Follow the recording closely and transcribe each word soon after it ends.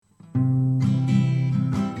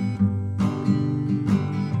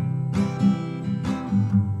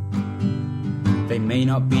may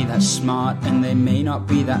not be that smart and they may not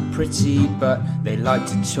be that pretty, but they like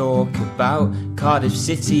to talk about Cardiff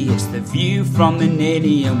City. It's the view from the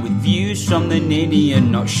Ninian, with views from the Ninian,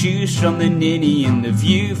 not shoes from the Ninian, the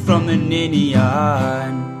view from the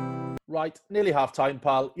Ninian. Right, nearly half time,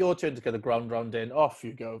 pal. Your turn to get the ground round in. Off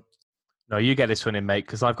you go. No, you get this one in, mate,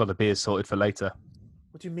 because I've got the beers sorted for later.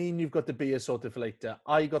 What do you mean you've got the beer sorted for later?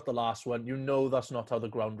 I got the last one. You know that's not how the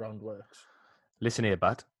ground round works. Listen here,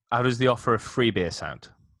 bud. How does the offer of free beer sound?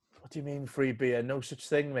 What do you mean free beer? No such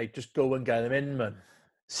thing, mate. Just go and get them in, man.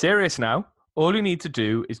 Serious now? All you need to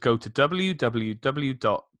do is go to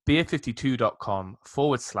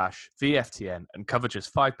www.beer52.com/VFTN and cover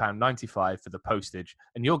just £5.95 for the postage,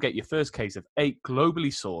 and you'll get your first case of 8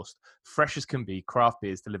 globally sourced, fresh as can be craft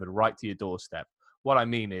beers delivered right to your doorstep. What I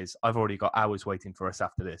mean is, I've already got hours waiting for us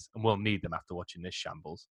after this, and we'll need them after watching this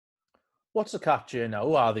shambles. What's the catch here now?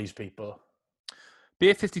 Who are these people?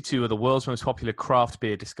 Beer 52 are the world's most popular craft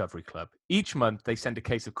beer discovery club. Each month, they send a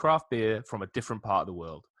case of craft beer from a different part of the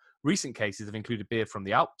world. Recent cases have included beer from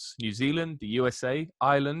the Alps, New Zealand, the USA,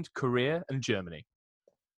 Ireland, Korea, and Germany.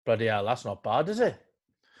 Bloody hell, that's not bad, is it?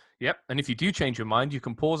 Yep, and if you do change your mind, you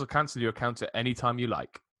can pause or cancel your account at any time you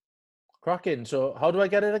like. Cracking. So how do I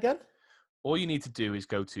get it again? All you need to do is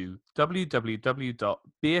go to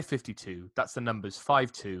www.beer52, that's the numbers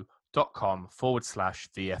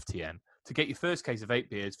 52.com/VFTN, to get your first case of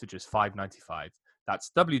 8 beers for just £5.95.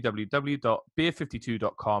 That's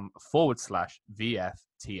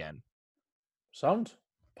www.beer52.com/VFTN. Sound?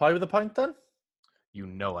 Pie with a pint then? You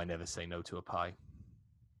know I never say no to a pie.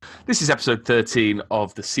 This is episode 13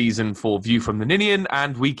 of the season for View from the Ninian,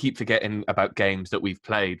 and we keep forgetting about games that we've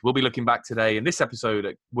played. We'll be looking back today in this episode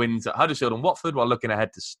at wins at Huddersfield and Watford, while looking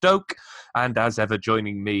ahead to Stoke. And as ever,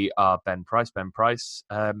 joining me are Ben Price. Ben Price,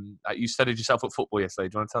 you studied yourself at football yesterday.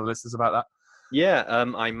 Do you want to tell the listeners about that? Yeah,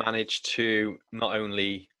 I managed to not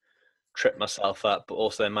only trip myself up, but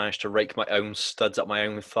also managed to rake my own studs up my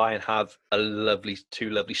own thigh and have two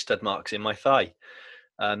lovely stud marks in my thigh.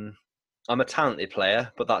 I'm a talented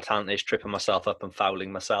player, but that talent is tripping myself up and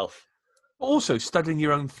fouling myself. Also, studying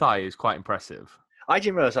your own thigh is quite impressive. I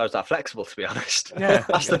didn't realise I was that flexible, to be honest. Yeah,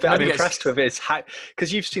 that's the bit I'm impressed with. Is how,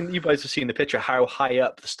 because you guys have seen the picture, how high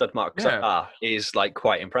up the stud marks are is like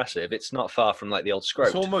quite impressive. It's not far from like the old scrote.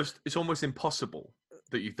 It's almost impossible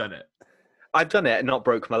that you've done it. I've done it and not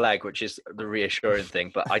broke my leg, which is the reassuring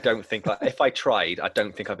thing. But I don't think, like, if I tried, I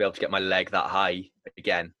don't think I'd be able to get my leg that high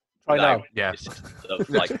again. Try now. Yeah. It's just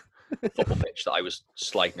like football pitch that I was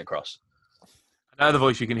sliding across. Another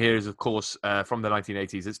voice you can hear is, of course, from the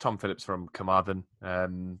 1980s. It's Tom Phillips from Carmarthen.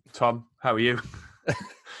 Tom, how are you?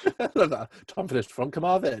 I love that. Tom Phillips from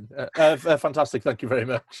Carmarthen. Fantastic. Thank you very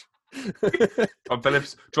much. Tom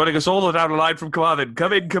Phillips joining us all down the line from Carmarthen.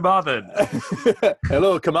 Come in, Carmarthen.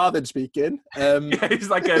 Hello, Carmarthen speaking. It's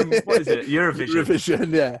like, what is it?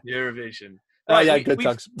 Eurovision, yeah. Eurovision. Good,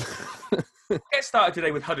 thanks. Get started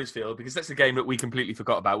today with Huddersfield, because that's a game that we completely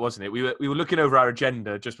forgot about, wasn't it? We were looking over our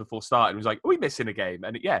agenda just before starting. It was like, are we missing a game?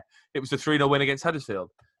 And it was the 3-0 win against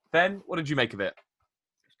Huddersfield. Ben, what did you make of it?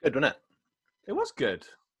 Good, wasn't it? It was good.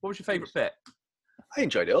 What was your favourite bit? I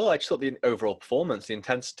enjoyed it all. I just thought the overall performance, the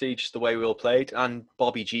intensity, just the way we all played, and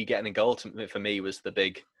Bobby G getting a goal ultimately for me was the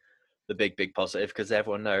big positive, because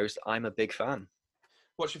everyone knows I'm a big fan.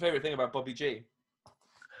 What's your favourite thing about Bobby G?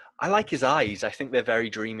 I like his eyes. I think they're very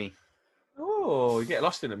dreamy. Oh, you get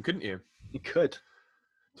lost in them, couldn't you? You could.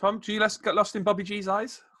 Tom, do you get lost in Bobby G's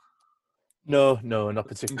eyes? No, not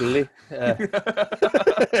particularly.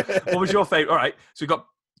 What was your favourite? All right, so we got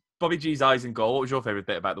Bobby G's eyes in goal. What was your favourite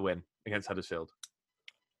bit about the win against Huddersfield?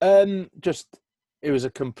 Just, it was a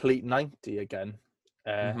complete 90 again.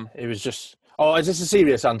 It was just... Oh, is this a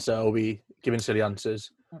serious answer, or are we giving silly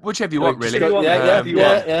answers? Whichever you want, really. Yeah.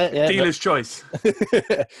 Dealer's choice.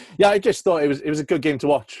 Yeah, I just thought it was a good game to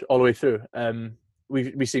watch all the way through.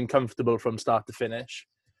 We seemed comfortable from start to finish,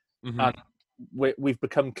 and we've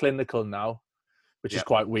become clinical now, which is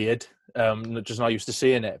quite weird. Just not used to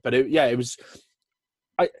seeing it, but it was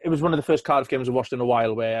one of the first Cardiff games I watched in a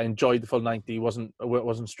while where I enjoyed the full 90. wasn't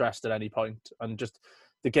stressed at any point, and just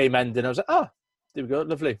the game ended. I was like, there we go,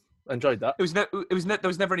 lovely. Enjoyed that. There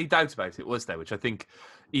was never any doubt about it, was there? Which I think,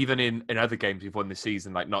 even in other games we've won this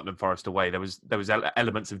season, like Nottingham Forest away, there was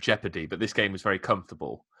elements of jeopardy, but this game was very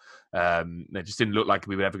comfortable. It just didn't look like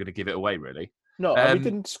we were ever going to give it away, really. No, and we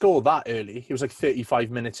didn't score that early. It was like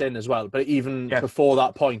 35 minutes in as well. But even before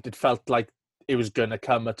that point, it felt like it was going to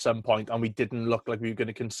come at some point, and we didn't look like we were going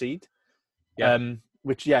to concede. Yeah.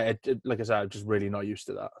 Like I said, I'm just really not used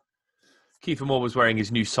to that. Kiefer Moore was wearing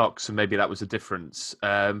his new socks, and maybe that was a difference.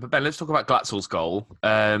 But Ben, let's talk about Glatzel's goal.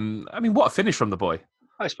 What a finish from the boy.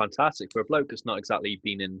 That's fantastic for a bloke that's not exactly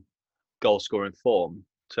been in goal scoring form.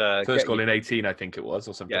 First goal in 18, I think it was,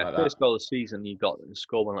 or something like that. First goal of the season, you got to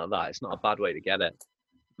score one like that. It's not a bad way to get it.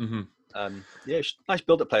 Nice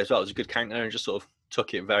build-up play as well. It was a good counter and just sort of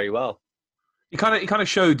took it very well. He kind of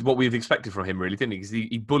showed what we've expected from him, really, didn't he? Because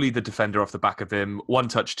he bullied the defender off the back of him. One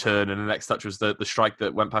touch turn, and the next touch was the strike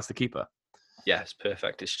that went past the keeper. Yeah, it's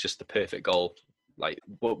perfect. It's just the perfect goal. Like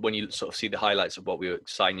when you sort of see the highlights of what we were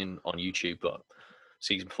signing on YouTube, but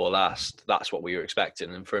season before last, that's what we were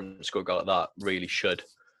expecting. And for him to score a goal like that really should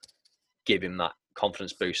give him that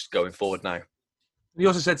confidence boost going forward now. He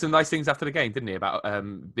also said some nice things after the game, didn't he, about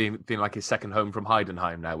being like his second home from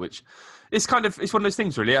Heidenheim now, which is it's one of those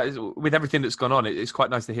things, really. With everything that's gone on, it's quite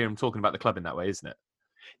nice to hear him talking about the club in that way, isn't it?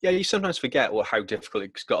 Yeah, you sometimes forget how difficult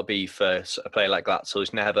it's got to be for a player like Glatzel,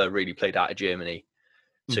 who's never really played out of Germany,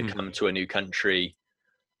 to come to a new country,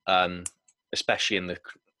 especially in the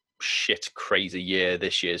shit, crazy year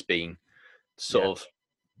this year's been, sort of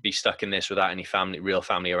be stuck in this without any real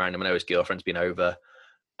family around him. I know his girlfriend's been over,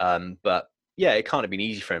 but yeah, it can't have been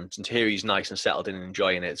easy for him. And to hear he's nice and settled in and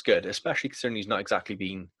enjoying it, it's good, especially considering he's not exactly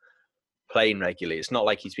been playing regularly. It's not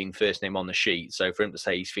like he's been first name on the sheet. So for him to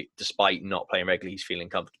say despite not playing regularly, he's feeling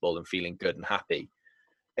comfortable and feeling good and happy,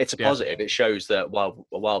 it's a positive. It shows that while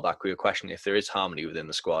a while back we were questioning if there is harmony within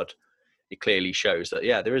the squad, it clearly shows that,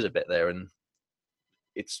 there is a bit there, and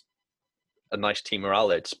it's a nice team morale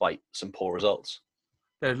there despite some poor results.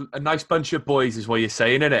 They're a nice bunch of boys is what you're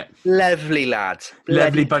saying, isn't it? Lovely lads.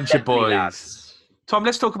 Lovely bunch of boys. Lads. Tom,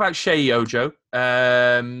 let's talk about Sheyi Ojo.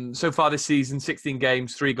 So far this season, 16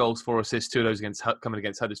 games, 3 goals, 4 assists, 2 of those coming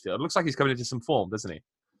against Huddersfield. It looks like he's coming into some form, doesn't he?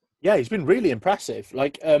 Yeah, he's been really impressive.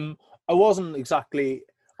 Like, I wasn't exactly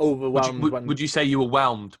overwhelmed. Would you say you were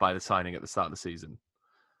whelmed by the signing at the start of the season?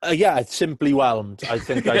 Yeah, simply whelmed, I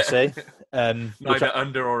think I'd say. Neither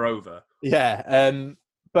under or over. Yeah.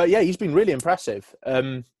 But yeah, he's been really impressive.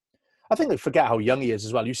 I think they forget how young he is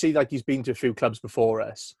as well. You see, like, he's been to a few clubs before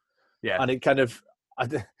us. Yeah. And it kind of, I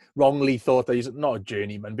wrongly thought that he's not a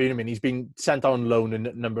journeyman, but he's been sent on loan a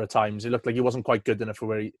number of times. It looked like he wasn't quite good enough for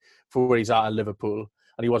where he's at Liverpool,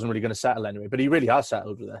 and he wasn't really going to settle anyway. But he really has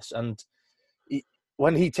settled with us. And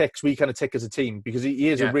when he ticks, we kind of tick as a team, because he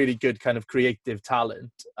is a really good kind of creative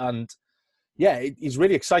talent. And yeah, he's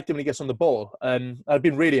really exciting when he gets on the ball. I've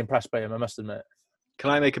been really impressed by him, I must admit. Can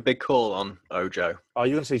I make a big call on Ojo? Oh,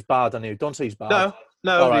 you're going to say he's bad, aren't you? Don't say he's bad.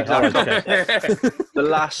 No. All right, okay. The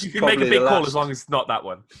last, you can make a big call as long as it's not that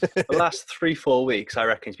one. The last 3-4 weeks, I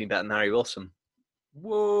reckon he's been better than Harry Wilson.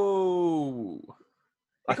 Whoa!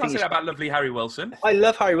 I can't say that about lovely Harry Wilson. I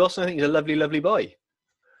love Harry Wilson. I think he's a lovely, lovely boy.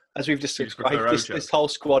 As we've just described, this whole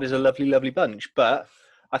squad is a lovely, lovely bunch. But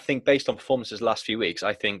I think based on performances the last few weeks,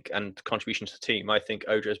 and contributions to the team, I think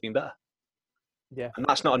Ojo has been better. Yeah, and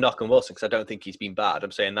that's not a knock on Wilson, because I don't think he's been bad.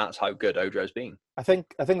 I'm saying that's how good Ojo's been. I think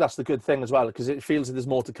that's the good thing as well, because it feels that there's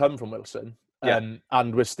more to come from Wilson,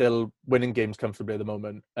 and we're still winning games comfortably at the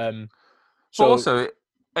moment. So also,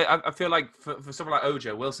 I feel like for someone like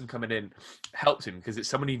Ojo, Wilson coming in helps him because it's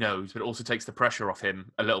someone he knows, but it also takes the pressure off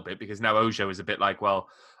him a little bit, because now Ojo is a bit like, well,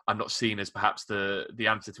 I'm not seen as perhaps the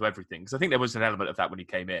answer to everything. Because I think there was an element of that when he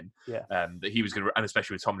came in, that he was going to, and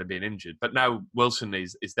especially with Tomlin being injured. But now Wilson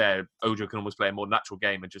is there. Ojo can almost play a more natural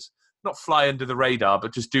game and just not fly under the radar,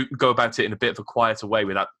 but just go about it in a bit of a quieter way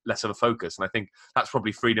without less of a focus. And I think that's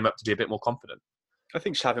probably freed him up to be a bit more confident. I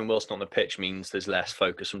think just having Wilson on the pitch means there's less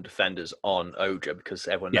focus from defenders on Ojo, because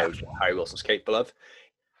everyone knows what Harry Wilson's capable of.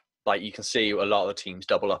 Like, you can see a lot of the teams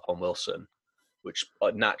double up on Wilson, which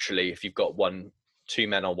naturally, if you've got 2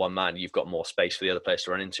 men on 1 man, you've got more space for the other players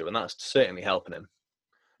to run into, and that's certainly helping him.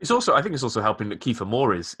 I think it's also helping that Kiefer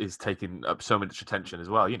Moore is taking up so much attention as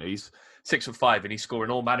well. You know, he's 6'5" and he's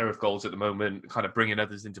scoring all manner of goals at the moment, kind of bringing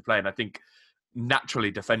others into play. And I think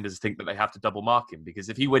naturally defenders think that they have to double mark him, because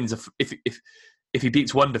if he wins if he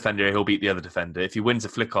beats one defender, he'll beat the other defender. If he wins a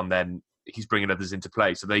flick on, then he's bringing others into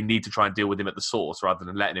play. So they need to try and deal with him at the source rather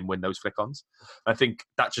than letting him win those flick-ons. I think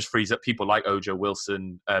that just frees up people like Ojo,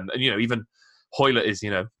 Wilson, and even Hoylett is,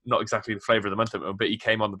 not exactly the flavour of the month at the moment, but he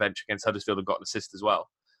came on the bench against Huddersfield and got an assist as well.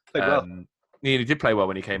 Played well. He did play well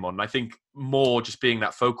when he came on. And I think more just being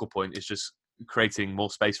that focal point is just creating more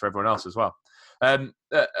space for everyone else as well.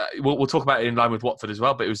 We'll talk about it in line with Watford as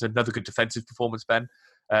well, but it was another good defensive performance, Ben.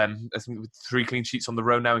 I think with 3 clean sheets on the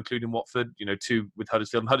row now, including Watford, 2 with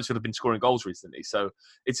Huddersfield. And Huddersfield have been scoring goals recently. So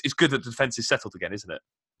it's good that the defence is settled again, isn't it?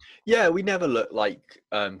 Yeah, we never look like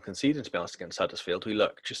conceding, to be honest, against Huddersfield. We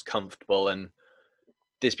look just comfortable, and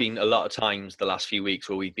there's been a lot of times the last few weeks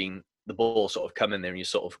where the ball sort of come in there and you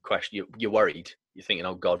sort of question, you're worried. You're thinking,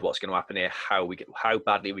 oh God, what's going to happen here? How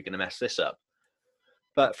badly are we going to mess this up?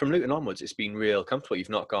 But from Luton onwards, it's been real comfortable. You've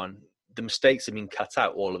not gone. The mistakes have been cut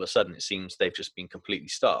out all of a sudden. It seems they've just been completely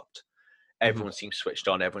stopped. Everyone seems switched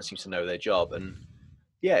on. Everyone seems to know their job, and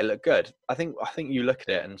yeah, it looked good. I think you look at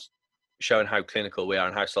it and showing how clinical we are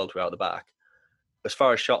and how solid we are at the back. As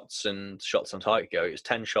far as shots on target go, it's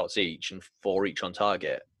 10 shots each and 4 each on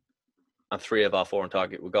target, and 3 of our 4 on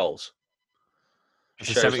target were goals.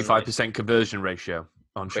 It's a 75% conversion ratio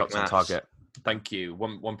on shots on target. Thank you.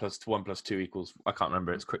 1 plus 2 equals, I can't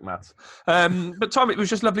remember, it's quick maths. But Tom, it was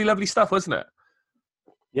just lovely, lovely stuff, wasn't it?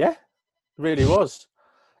 Yeah, it really was.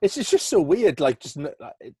 It's just so weird. Like,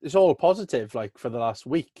 it's all positive. Like for the last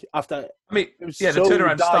week after. I mean, the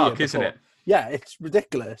turnaround's stark, isn't it? Yeah, it's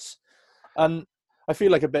ridiculous, and I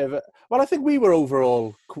feel like a bit of a. Well, I think we were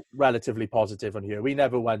overall relatively positive on here. We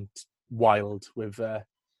never went wild with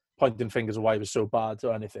pointing fingers of why it was so bad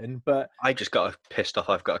or anything. But I just got pissed off.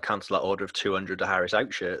 I've got to cancel that order of 200 to Harris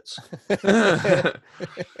out shirts. Well,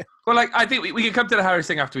 like I think we can come to the Harris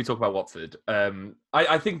thing after we talk about Watford.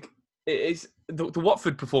 I think. It's the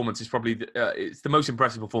Watford performance is probably it's the most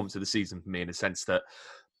impressive performance of the season for me in a sense that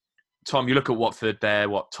Tom, you look at Watford, they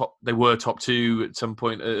were top 2 at some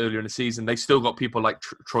point earlier in the season. They've still got people like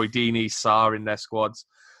Troy Deeney, Sarr in their squads.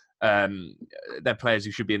 They're players who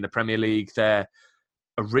should be in the Premier League. They're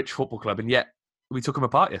a rich football club, and yet we took them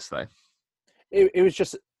apart yesterday. It was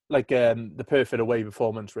just like the perfect away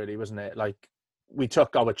performance, really, wasn't it? Like we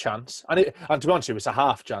took our chance, and to be honest, it was a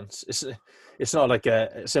half chance. It's not like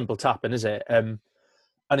a simple tapping, is it? And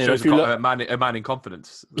if you look, a man in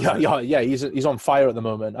confidence. Yeah. He's on fire at the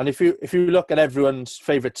moment. And if you look at everyone's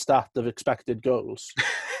favourite stat of expected goals,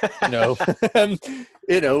 we were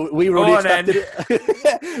only expected.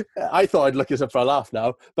 I thought I'd look this up for a laugh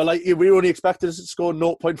now, but like we were only expected to score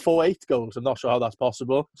 0.48 goals. I'm not sure how that's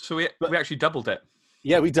possible. So we actually doubled it.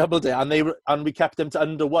 Yeah, we doubled it, and we kept them to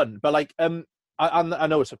under 1. But like I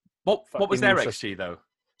know it's what was their XG though?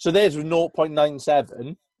 So theirs was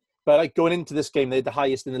 0.97, but like going into this game, they had the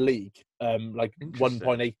highest in the league, like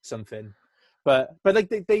 1.8 something. But like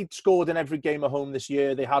they'd scored in every game at home this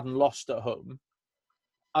year. They hadn't lost at home,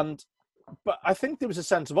 but I think there was a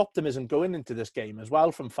sense of optimism going into this game as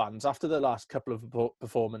well from fans after the last couple of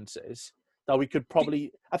performances that we could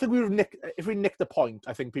probably. I think if we nicked a point,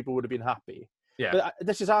 I think people would have been happy. Yeah. But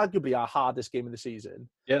this is arguably our hardest game of the season.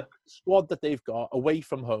 Yeah. The squad that they've got away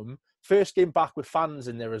from home, first game back with fans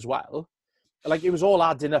in there as well. Like it was all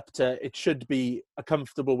adding up to it should be a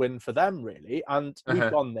comfortable win for them, really. And we've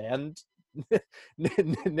gone there and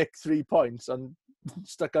nicked 3 points and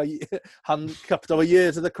stuck our handcuffed our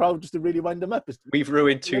ears of the crowd just to really wind them up. We've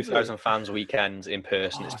ruined 2,000 fans' weekends in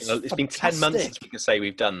person. It's been 10 months since we can say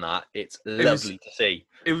we've done that. It's lovely to see.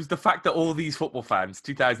 It was the fact that all these football fans,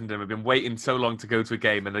 2,000 of them, have been waiting so long to go to a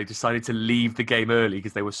game, and they decided to leave the game early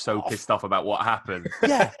because they were so pissed off about what happened.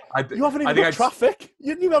 Yeah, you haven't even got traffic.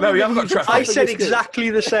 You haven't got traffic. I said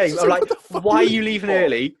exactly the same. I'm like, why are you leaving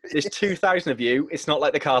early? There's 2,000 of you. It's not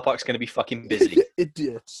like the car park's going to be fucking busy.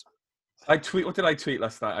 Idiots. What did I tweet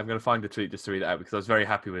last night? I'm going to find the tweet just to read it out because I was very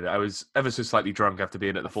happy with it. I was ever so slightly drunk after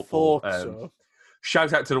being at the football. So.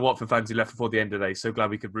 Shout out to the Watford fans who left before the end of the day. So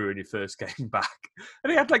glad we could ruin your first game back.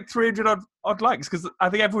 And he had like 300 odd likes because I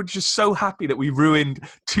think everyone's just so happy that we ruined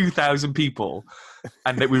 2,000 people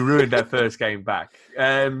and that we ruined their first game back.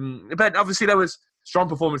 But obviously there was strong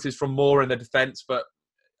performances from Moore in the defence, but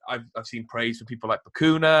I've seen praise for people like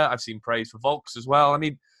Bakuna. I've seen praise for Volks as well. I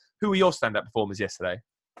mean, who were your stand-up performers yesterday?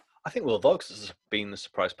 I think Will Volks has been the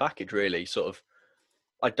surprise package, really. Sort of,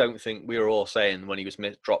 I don't think we were all saying when he was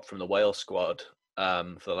dropped from the Wales squad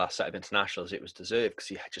for the last set of internationals, it was deserved because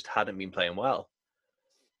he just hadn't been playing well.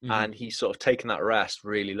 Mm-hmm. And he's sort of taken that rest,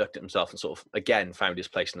 really looked at himself and sort of, again, found his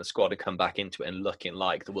place in the squad and come back into it and looking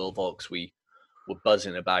like the Will Volks we were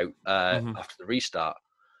buzzing about after the restart.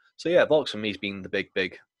 So, yeah, Volks for me has been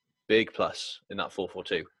the big plus in that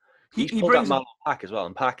 4-4-2. He's pulled that Marlon Pack as well,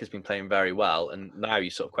 and Pack has been playing very well. And now you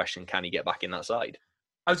sort of question, can he get back in that side?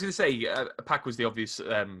 I was going to say, Pack was the obvious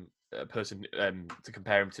person to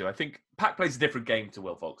compare him to. I think Pack plays a different game to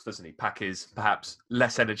Will Volks, doesn't he? Pack is perhaps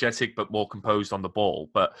less energetic, but more composed on the ball.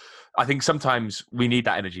 But I think sometimes we need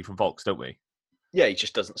that energy from Volks, don't we? Yeah, he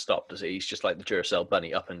just doesn't stop, does he? He's just like the Duracell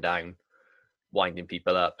bunny, up and down, winding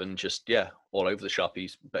people up, and just, all over the shop.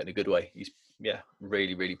 But in a good way. He's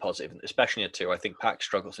really, really positive, especially in a 2. I think Pack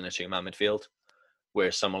struggles in a 2-man midfield,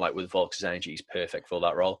 whereas someone like with Volks' energy is perfect for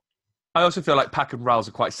that role. I also feel like Pack and Riles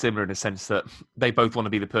are quite similar in a sense that they both want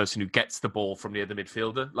to be the person who gets the ball from the other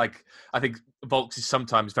midfielder. Like, I think Volks is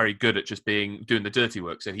sometimes very good at just doing the dirty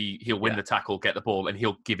work. So he'll win the tackle, get the ball, and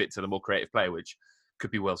he'll give it to the more creative player, which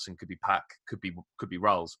Could be Wilson, could be Pack, could be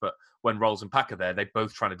Rolls. But when Rolls and Pack are there, they're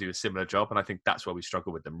both trying to do a similar job, and I think that's where we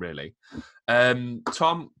struggle with them, really.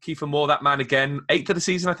 Tom, Kiefer Moore, that man again, 8th of the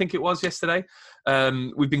season, I think it was yesterday.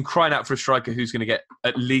 We've been crying out for a striker who's going to get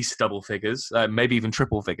at least double figures, maybe even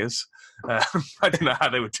triple figures. I don't know how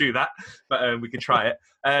they would do that, but we could try it.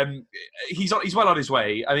 He's well on his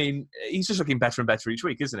way. I mean, he's just looking better and better each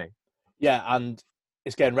week, isn't he? Yeah, and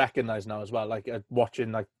it's getting recognised now as well. Like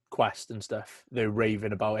watching like Quest and stuff, they're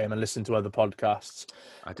raving about him and listening to other podcasts.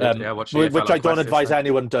 I did, which I don't advise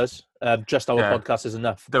anyone does. Just our podcast is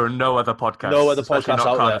enough. There are no other podcasts. No other podcasts not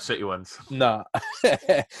out Cardiff there. City ones. No.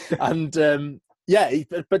 And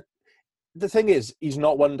but the thing is, he's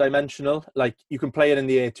not one-dimensional. Like, you can play it in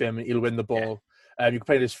the air to him and he'll win the ball. You can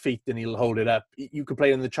play it at his feet and he'll hold it up. You can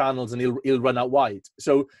play it in the channels and he'll run out wide.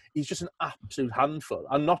 So he's just an absolute handful.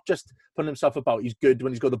 And not just putting himself about. He's good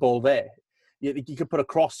when he's got the ball there. You can put a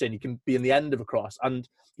cross in. He can be in the end of a cross. And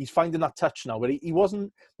he's finding that touch now. Where he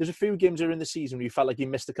wasn't... There's a few games during the season where he felt like he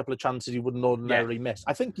missed a couple of chances he wouldn't ordinarily miss.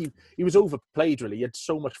 I think he was overplayed, really. He had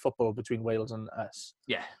so much football between Wales and us.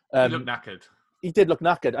 Yeah, he looked knackered. He did look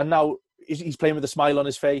knackered. And now he's playing with a smile on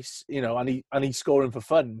his face, and he's scoring for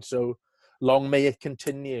fun. So long may it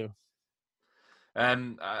continue.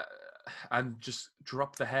 And just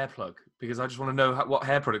drop the hair plug, because I just want to know what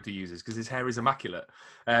hair product he uses, because his hair is immaculate.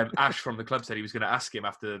 Ash from the club said he was going to ask him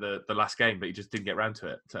after the last game, but he just didn't get around to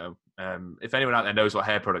it. So if anyone out there knows what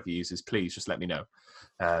hair product he uses, please just let me know.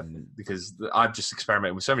 Because I've just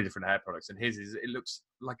experimented with so many different hair products, and it looks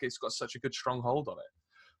like it's got such a good strong hold on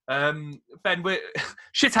it. Ben,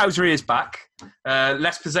 Shithousery is back.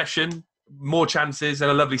 Less possession, more chances,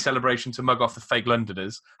 and a lovely celebration to mug off the fake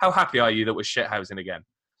Londoners. How happy are you that we're shithousing again?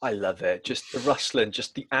 I love it. Just the rustling,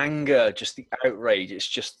 just the anger, just the outrage. It's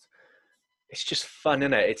just fun,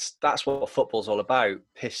 isn't it? That's what football's all about,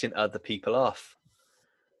 pissing other people off.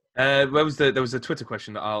 There was a Twitter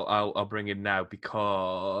question that I'll bring in now,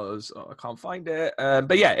 because I can't find it.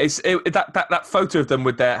 But yeah, that photo of them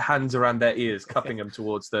with their hands around their ears, cupping them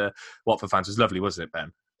towards the Watford fans was lovely, wasn't it,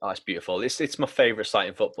 Ben? Oh, it's beautiful. It's my favourite sight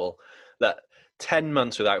in football. That 10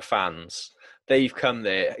 months without fans. They've come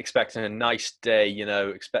there expecting a nice day,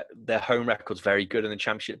 expect their home record's very good in the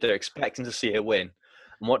Championship. They're expecting to see it win.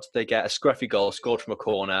 And what did they get? A scruffy goal scored from a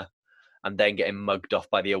corner and then getting mugged off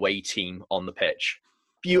by the away team on the pitch.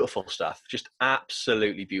 Beautiful stuff. Just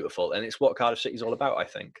absolutely beautiful. And it's what Cardiff City's all about, I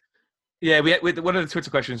think. Yeah, one of the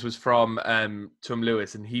Twitter questions was from Tom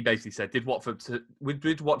Lewis, and he basically said, did Watford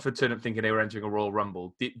turn up thinking they were entering a Royal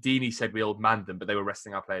Rumble? Deeney said we old manned them, but they were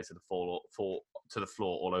resting our players to the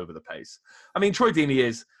floor all over the place. I mean, Troy Deeney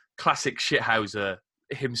is classic shithouser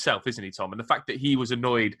himself, isn't he, Tom? And the fact that he was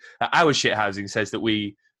annoyed at our shithousing says that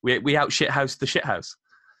we out shithoused the shithouse.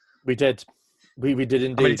 We did. We did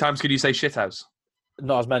indeed. How many times could you say shithouse?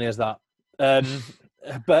 Not as many as that.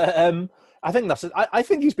 But I think I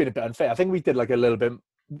think he's been a bit unfair. I think we did like a little bit.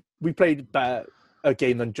 We played better a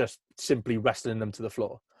game than just simply wrestling them to the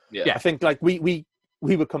floor. Yeah. I think like we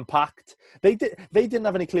were compact. They didn't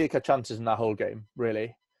have any clear cut chances in that whole game.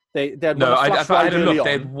 Really, they had no. I had a look.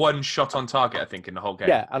 They on. had one shot on target, I think, in the whole game.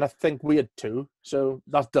 Yeah, and I think we had two. So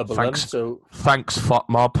that's double them. So thanks, Fot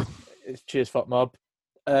Mob. Cheers, Fot Mob.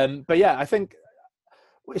 But yeah, I think.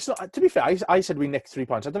 It's not. To be fair, I said we nicked 3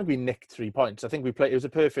 points. I don't think we nicked 3 points. I think we played. It was a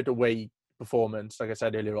perfect away performance, like I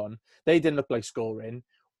said earlier on. They didn't look like scoring.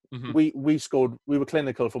 Mm-hmm. We scored. We were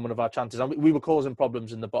clinical from one of our chances, and we were causing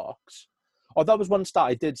problems in the box. Oh, that was one stat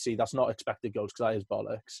I did see. That's not expected goals, because that is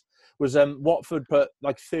bollocks. Was Watford put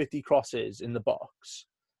like 30 crosses in the box,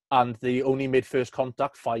 and they only made first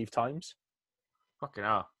contact 5 times. Fucking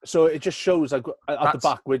hell! So it just shows like at the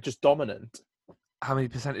back we're just dominant. How many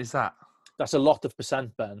percent is that? That's a lot of percent,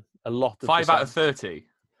 Ben. A lot of 5 out of 30.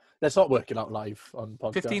 Let's not work it out live on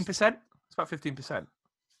podcast. 15%? It's about 15%.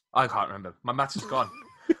 I can't remember. My maths is gone.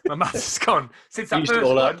 My maths is gone. Since that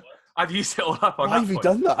first one, I've used it all up on that. Why have you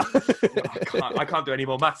done that? I can't do any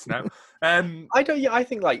more maths now. I don't. Yeah, I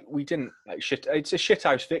think like we didn't. Like, it's a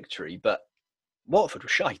shithouse victory, but Watford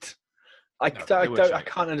was shite. I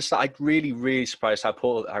can't understand. I'm really, really surprised how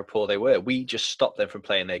poor they were. We just stopped them from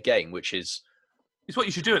playing their game, which is. It's what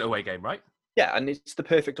you should do at an away game, right? Yeah, and it's the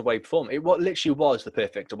perfect away performance. It literally was the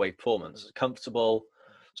perfect away performance. Comfortable,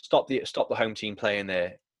 stop the home team playing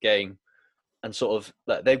their game, and sort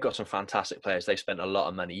of they've got some fantastic players. They've spent a lot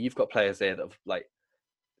of money. You've got players there that have like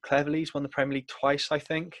Cleverley's won the Premier League twice, I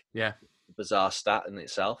think. Yeah, bizarre stat in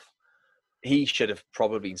itself. He should have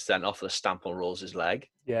probably been sent off with a stamp on Rawls' leg.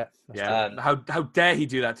 Yeah, yeah. How dare he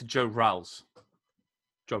do that to Joe Rawls?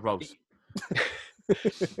 Joe Rawls.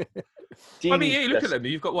 I mean, yeah, look at them.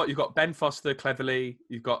 You've got what? You've got Ben Foster, Cleverley.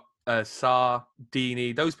 You've got Sarr,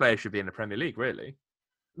 Deeney, those players should be in the Premier League, really.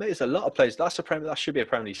 There's a lot of players. That should be a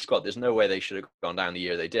Premier League squad. There's no way they should have gone down the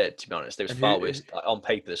year they did, to be honest. There was far worse. On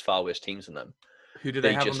paper, there's far worse teams than them. Who do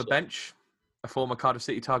they have on the bench? A former Cardiff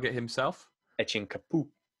City target himself? Etienne Capoue.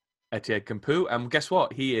 Etienne Capoue. And guess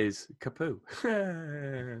what? He is Capoue.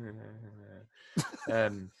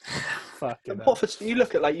 Watford, you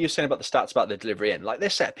look at, like you were saying about the stats about the delivery in, like their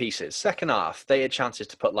set pieces, second half, they had chances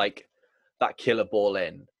to put like that killer ball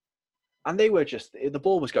in. And they were just, the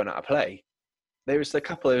ball was going out of play. There was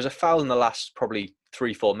a foul in the last probably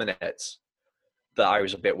 3-4 minutes that I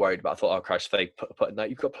was a bit worried about. I thought, oh Christ,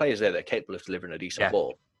 you've got players there that are capable of delivering a decent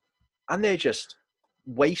ball. And they're just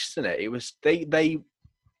wasting it. It was, they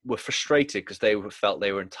were frustrated because they felt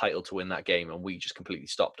they were entitled to win that game and we just completely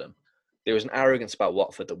stopped them. There was an arrogance about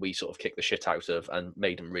Watford that we sort of kicked the shit out of and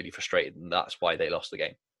made them really frustrated, and that's why they lost the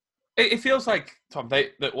game. It feels like, Tom,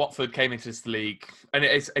 that Watford came into this league, and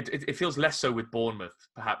it feels less so with Bournemouth,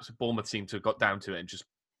 perhaps. Bournemouth seemed to have got down to it and just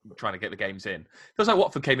trying to get the games in. It feels like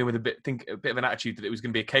Watford came in with a bit of an attitude that it was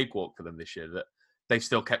going to be a cakewalk for them this year, that they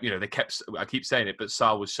still kept, I keep saying it, but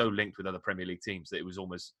Sarr was so linked with other Premier League teams that it was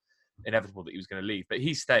almost inevitable that he was going to leave. But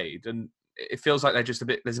he stayed, and it feels like there's a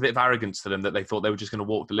bit of arrogance to them that they thought they were just going to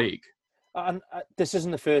walk the league. And this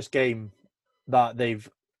isn't the first game that they've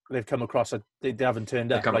come across. They haven't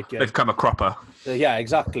turned up. They've come a cropper. Yeah,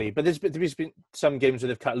 exactly. But there's been some games where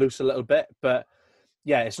they've cut loose a little bit. But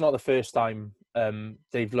yeah, it's not the first time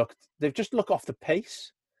they've just looked off the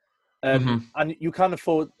pace. And you can't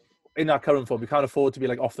afford, in our current form, we can't afford to be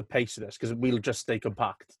like off the pace of this because we'll just stay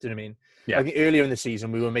compact. Do you know what I mean? Yeah. I think earlier in the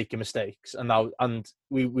season we were making mistakes, and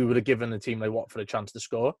we would have given a team like Watford a chance to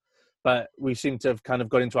score. But we seem to have kind of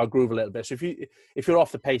got into our groove a little bit. So if you're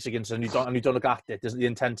off the pace against us and you don't look at it, the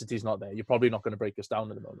intensity's not there. You're probably not going to break us down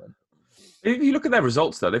at the moment. If you look at their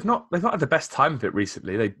results, though, they've not had the best time of it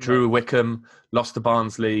recently. They drew Wickham, lost to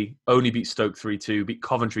Barnsley, only beat Stoke 3-2, beat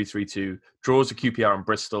Coventry 3-2, draws a QPR and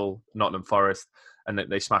Bristol, Nottingham Forest, and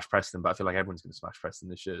they smashed Preston. But I feel like everyone's going to smash Preston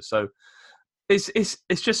this year. So it's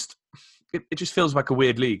just. It just feels like a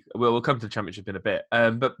weird league. We'll come to the Championship in a bit.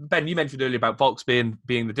 But Ben, you mentioned earlier about Volks being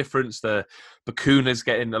the difference. The Bacuna's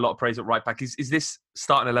getting a lot of praise at right back. Is this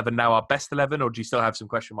starting 11 now our best 11, or do you still have some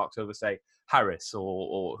question marks over, say, Harris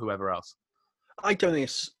or whoever else? I don't think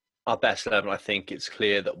it's our best 11. I think it's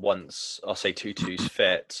clear that once, I'll say, Tutu's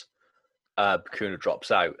fit, Bacuna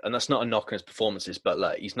drops out. And that's not a knock on his performances, but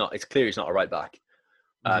it's clear he's not a right back.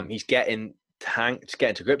 He's getting to get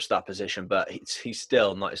into grips with that position, but he's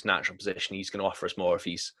still not his natural position. He's going to offer us more if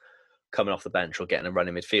he's coming off the bench or getting a run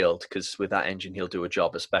in midfield, because with that engine he'll do a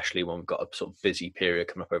job, especially when we've got a sort of busy period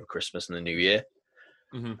coming up over Christmas and the New Year.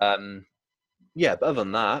 But other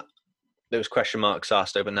than that, there was question marks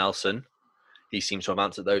asked over Nelson. He seems to have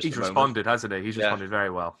answered those. He's responded, hasn't he? He's responded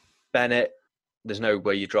very well. Bennett, there's no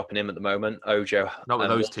way you're dropping him at the moment. Ojo, not with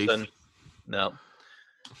those Wilson, teeth. No.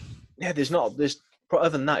 Yeah, there's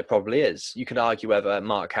other than that, it probably is. You could argue whether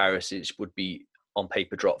Mark Harris would be on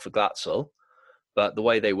paper drop for Glatzel, but the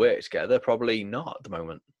way they work together, probably not at the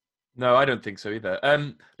moment. No, I don't think so either.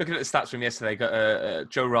 Looking at the stats from yesterday,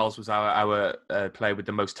 Joe Ralls was our player with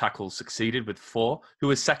the most tackles succeeded with 4. Who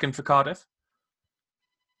was second for Cardiff?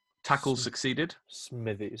 Tackles succeeded?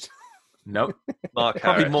 Smithies. Nope. Mark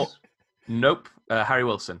Probably Harris. more. Nope. Harry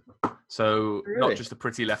Wilson. So Really? not just a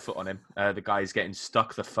pretty left foot on him. The guy's getting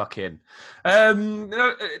stuck the fuck in.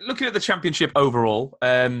 Looking at the Championship overall,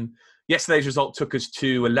 yesterday's result took us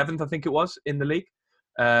to 11th, I think it was, in the league.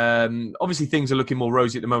 Obviously, things are looking more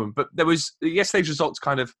rosy at the moment, but yesterday's results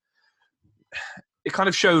kind of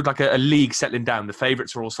showed like a league settling down. The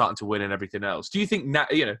favourites are all starting to win and everything else. Do you think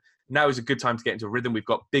now is a good time to get into a rhythm? We've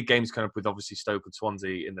got big games coming up with obviously Stoke and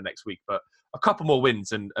Swansea in the next week, but a couple more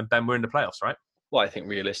wins and Ben, we're in the playoffs, right? Well, I think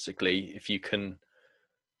realistically, if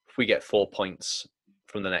we get 4 points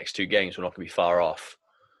from the next 2 games, we're not going to be far off.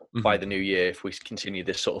 By the new year. If we continue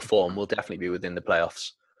this sort of form, we'll definitely be within the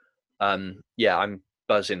playoffs. I'm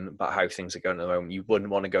buzzing about how things are going at the moment. You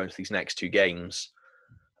wouldn't want to go into these next 2 games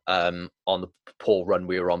on the poor run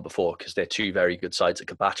we were on before, because they're 2 very good sides that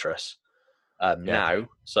could batter us. Now,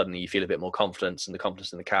 suddenly you feel a bit more confidence, and the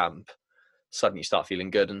confidence in the camp, suddenly you start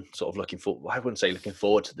feeling good and sort of looking forward. I wouldn't say looking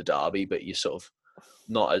forward to the derby, but you're sort of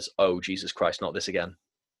not as, oh, Jesus Christ, not this again.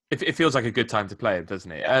 It feels like a good time to play him,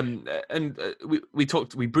 doesn't it?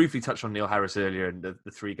 We briefly touched on Neil Harris earlier and the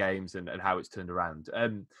 3 games and how it's turned around.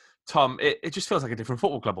 Tom, it just feels like a different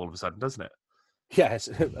football club all of a sudden, doesn't it? Yeah, it's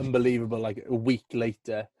unbelievable. Like a week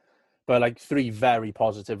later, but like 3 very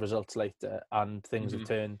positive results later, and things have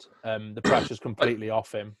turned. The pressure's completely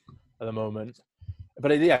off him at the moment.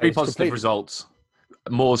 But 3 positive results,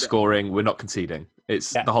 more scoring. We're not conceding.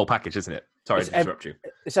 It's the whole package, isn't it? Sorry to interrupt you.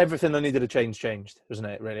 It's everything that needed to changed, isn't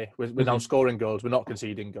it, really? We're now scoring goals, we're not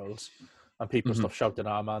conceding goals, and people stop shouting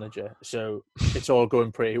at our manager. So it's all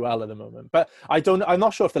going pretty well at the moment. But I'm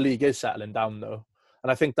not sure if the league is settling down, though.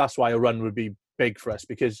 And I think that's why a run would be big for us,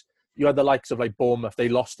 because you had the likes of like Bournemouth, they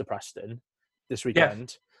lost to Preston this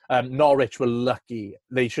weekend. Yeah. Norwich were lucky.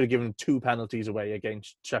 They should have given 2 penalties away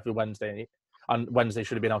against Sheffield Wednesday, and Wednesday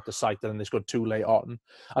should have been out of sight, and then they scored 2 late on.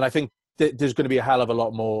 And I think there's going to be a hell of a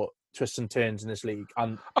lot more twists and turns in this league.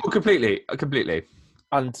 And completely.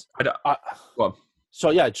 And go on. So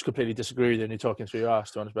yeah, I just completely disagree with you when you're talking through your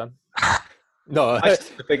arse, to be honest, Ben. No, I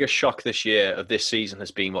think the biggest shock this year of this season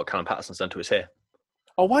has been what Callum Patterson's done to his hair.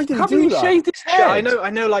 Oh, why did he do that? Shaved his head? Yeah, I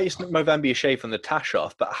know. Like it's November, you shave from the tash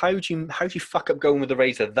off, but how do you fuck up going with the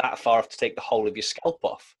razor that far off to take the whole of your scalp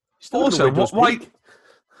off? Also, why?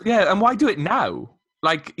 Yeah, and why do it now?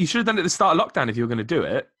 Like you should have done it at the start of lockdown if you were going to do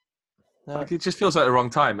it. Yeah. Like, it just feels like the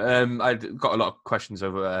wrong time. I've got a lot of questions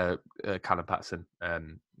over Callum Patterson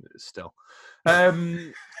still. I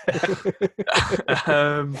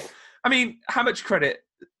mean, how much credit,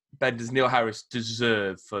 Ben, does Neil Harris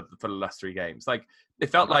deserve for the last 3 games? Like,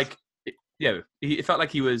 it felt like, it felt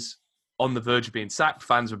like he was on the verge of being sacked.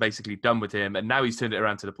 Fans were basically done with him, and now he's turned it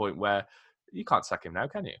around to the point where you can't sack him now,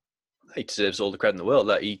 can you? He deserves all the credit in the world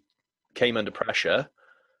that he came under pressure,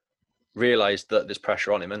 realised that there's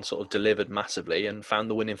pressure on him, and sort of delivered massively and found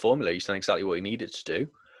the winning formula. He's done exactly what he needed to do.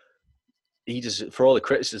 He just, for all the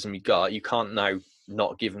criticism he got, you can't now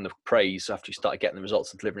not give him the praise after he started getting the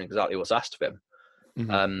results and delivering exactly what's asked of him.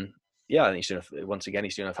 And he's doing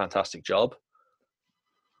he's doing a fantastic job,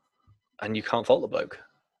 and you can't fault the bloke.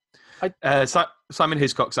 Simon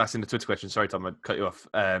Hiscock's asking the Twitter question. Sorry, Tom, I cut you off.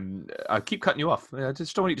 I keep cutting you off. I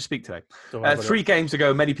just don't want you to speak today. 3 games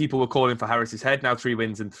ago, many people were calling for Harris's head. Now 3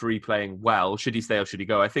 wins and 3 playing well. Should he stay or should he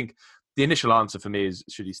go? I think the initial answer for me is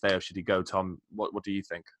should he stay or should he go? Tom, what do you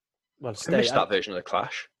think? Well, I missed that version of the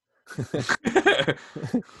Clash.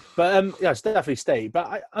 But it's definitely stay.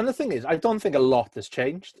 But and the thing is, I don't think a lot has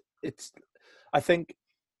changed. I think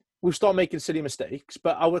we've started making silly mistakes,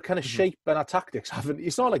 but our kind of shape and our tactics haven't.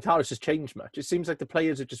 It's not like Harris has changed much. It seems like the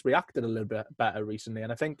players have just reacted a little bit better recently.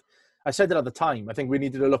 And I think I said it at the time. I think we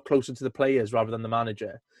needed to look closer to the players rather than the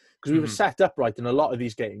manager, because we were set up right in a lot of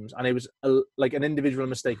these games, and it was like an individual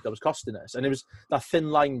mistake that was costing us. And it was that thin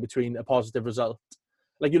line between a positive result.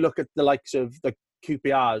 Like you look at the likes of the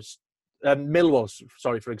QPRs, Millwall's,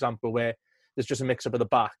 for example, where there's just a mix-up at the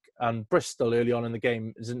back, and Bristol early on in the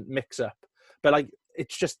game is a mix-up. But like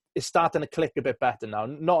it's starting to click a bit better now.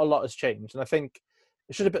 Not a lot has changed, and I think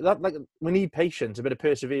it should have been that. Like we need patience, a bit of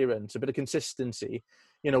perseverance, a bit of consistency.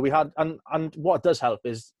 We had and what does help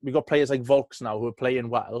is we got players like Volks now who are playing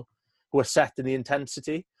well, who are setting the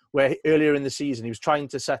intensity. Where earlier in the season he was trying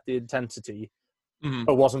to set the intensity,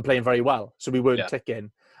 but wasn't playing very well, so we weren't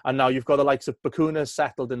ticking. And now you've got the likes of Bakuna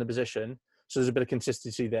settled in the position, so there's a bit of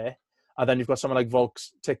consistency there. And then you've got someone like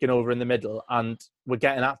Volks ticking over in the middle, and we're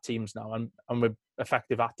getting at teams now, and we're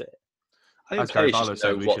effective at it. I think players just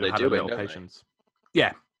know what they're doing, patience.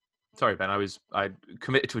 Yeah. Sorry, Ben, I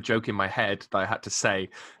committed to a joke in my head that I had to say,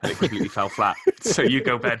 and it completely fell flat. So you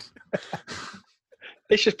go, Ben.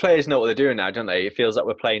 It's just players know what they're doing now, don't they? It feels like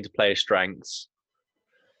we're playing to player strengths,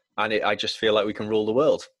 and I just feel like we can rule the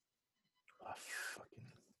world.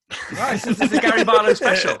 Right, this is a Gary Barlow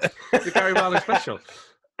special. It's a Gary Barlow special.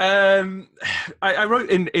 I wrote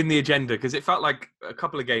in the agenda because it felt like a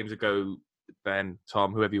couple of games ago, Ben,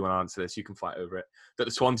 Tom, whoever you want to answer this, you can fight over it, that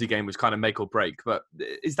the Swansea game was kind of make or break. But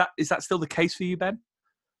is that still the case for you, Ben?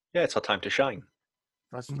 Yeah, it's our time to shine.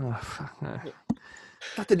 That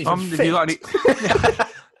didn't even fit. Have you got any...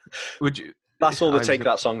 Would you? That's all the Take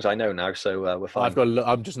That songs I know now, so we're fine.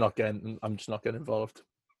 I'm just not getting involved.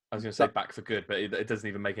 I was going to say back for good, but it doesn't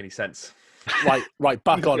even make any sense. Right,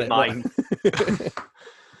 back on it. Mine.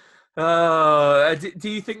 Do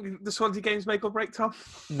you think the Swansea game's make or break, Tom?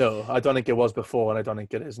 No, I don't think it was before, and I don't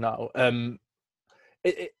think it is now.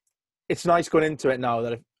 It's nice going into it now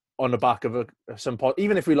that on the back of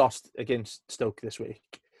even if we lost against Stoke this week,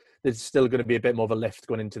 there's still going to be a bit more of a lift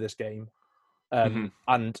going into this game.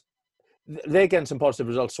 And they're getting some positive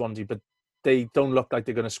results, Swansea, but they don't look like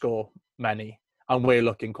they're going to score many. And we're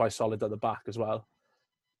looking quite solid at the back as well.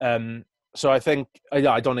 So I think,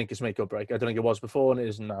 I don't think it's make or break. I don't think it was before, and it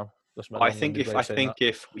isn't now. I think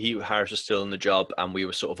if Harris was still in the job and we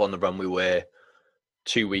were sort of on the run we were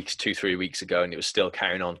 3 weeks ago, and it was still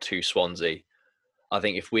carrying on to Swansea, I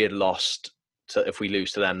think if we lose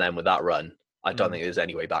to them then with that run, I don't think there's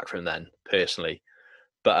any way back from then, personally.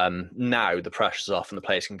 But now the pressure's off and the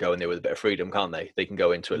players can go in there with a bit of freedom, can't they? They can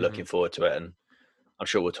go into it looking forward to it, and I'm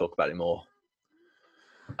sure we'll talk about it more.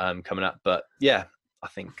 coming up. But yeah, I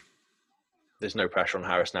think there's no pressure on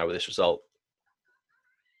Harris now with this result.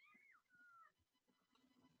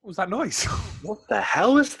 What was that noise? What the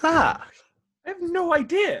hell was that? I have no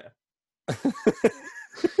idea.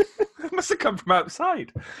 It must have come from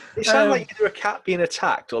outside. It sounded like either a cat being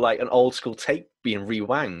attacked or like an old school tape being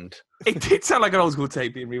rewound. It did sound like an old school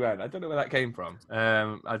tape being rewound. I don't know where that came from.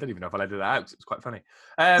 I don't even know if I let it out. It's quite funny.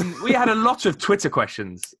 We had a lot of Twitter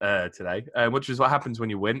questions today, which is what happens when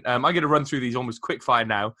you win. I'm going to run through these almost quick fire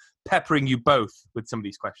now, peppering you both with some of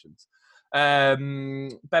these questions. Ben,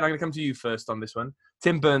 I'm going to come to you first on this one.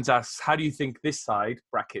 Tim Burns asks, how do you think this side,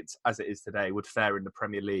 brackets as it is today, would fare in the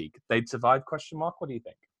Premier League? They'd survive, question mark? What do you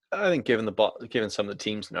think? I think given some of the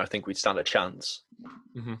teams now, I think we'd stand a chance.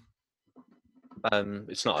 Mm-hmm.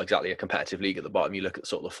 It's not exactly a competitive league at the bottom. You look at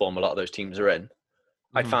sort of the form a lot of those teams are in.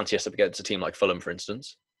 Mm-hmm. I'd fancy us up against a team like Fulham, for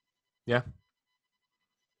instance. Yeah.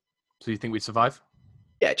 So you think we'd survive?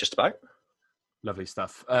 Yeah, just about. Lovely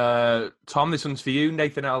stuff. Tom, this one's for you.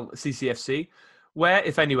 Nathan L. CCFC. Where,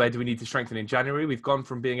 if anywhere, do we need to strengthen in January? We've gone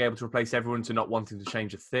from being able to replace everyone to not wanting to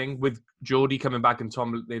change a thing. With Geordie coming back and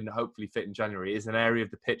Tom hopefully fit in January, is an area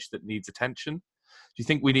of the pitch that needs attention. Do you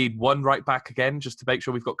think we need one right back again just to make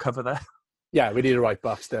sure we've got cover there? Yeah, we need a right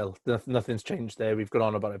back still. Nothing's changed there. We've gone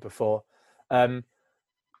on about it before.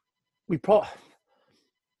 We probably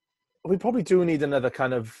do need another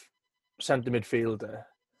kind of centre midfielder,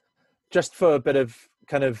 just for a bit of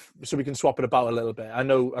so we can swap it about a little bit. I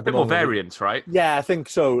know at the moment, more variance, right? Yeah, I think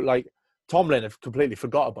so. Like Tomlin have completely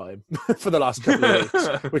forgot about him for the last couple of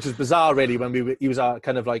weeks, which is bizarre, really. When he was our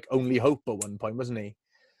kind of like only hope at one point, wasn't he?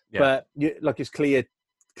 Yeah. But it's clear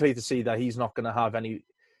to see that he's not going to have any.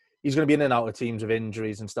 He's going to be in and out of teams with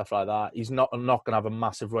injuries and stuff like that. He's not going to have a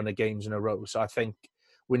massive run of games in a row. So I think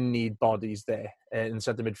we need bodies there in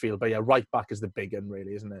centre midfield. But yeah, right back is the big one,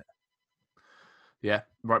 really, isn't it? Yeah,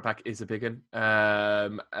 right back is a big one.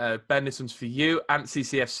 Ben, this one's for you. Ant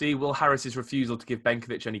CCFC, will Harris's refusal to give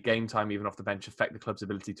Benkovic any game time, even off the bench, affect the club's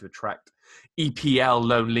ability to attract EPL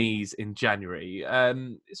loanees in January?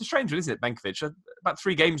 It's a strange one, isn't it, Benkovic? About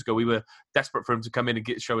 3 games ago, we were desperate for him to come in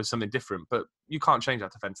and show us something different, but you can't change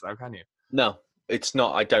that defence now, can you? No, it's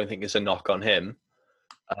not. I don't think it's a knock on him.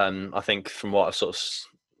 I think from what I've sort of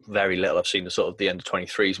very little I've seen the sort of the under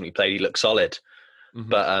 23s when he played, he looked solid. Mm-hmm.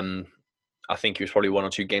 But I think he was probably 1 or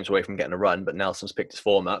 2 games away from getting a run, but Nelson's picked his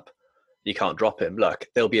form up. You can't drop him. Look,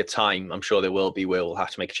 there'll be a time, I'm sure there will be, where we'll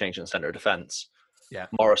have to make a change in the centre of defence. Yeah.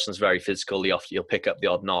 Morrison's very physical. He'll pick up the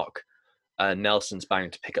odd knock. Nelson's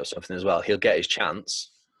bound to pick up something as well. He'll get his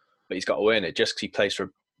chance, but he's got to earn it. Just because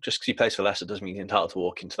he plays for Leicester doesn't mean he's entitled to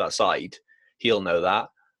walk into that side. He'll know that.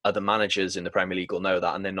 Other managers in the Premier League will know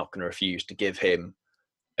that, and they're not going to refuse to give him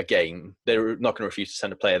a game. They're not going to refuse to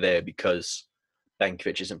send a player there because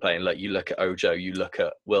Benkovic isn't playing. Like, you look at Ojo, you look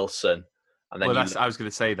at Wilson, and then I was going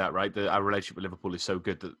to say that, right? Our relationship with Liverpool is so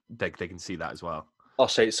good that they can see that as well. I'll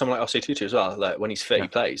say someone like Tutu as well. Like, when he's fit, he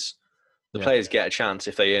plays. The players get a chance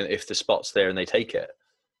if the spot's there and they take it.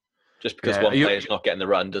 Just because one player's not getting the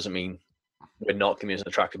run doesn't mean we're not going to be an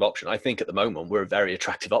attractive option. I think at the moment we're a very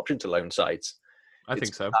attractive option to loan sides. I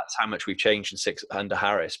think so. That's how much we've changed under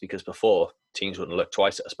Harris, because before teams wouldn't look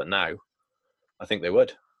twice at us, but now I think they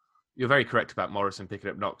would. You're very correct about Morrison picking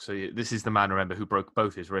up knocks. So this is the man, remember, who broke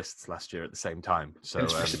both his wrists last year at the same time. So in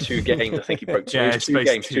space of 2 games, I think he broke 2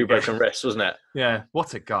 games, 2 broken wrists, wasn't it? Yeah,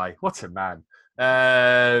 what a guy, what a man.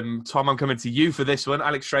 Tom, I'm coming to you for this one.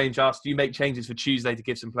 Alex Strange asked, do you make changes for Tuesday to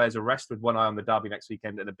give some players a rest with one eye on the derby next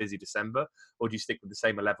weekend and a busy December? Or do you stick with the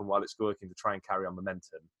same 11 while it's working to try and carry on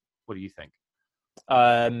momentum? What do you think?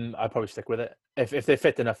 I'd probably stick with it. If they're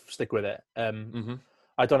fit enough, stick with it.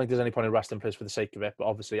 I don't think there's any point in resting players for the sake of it, but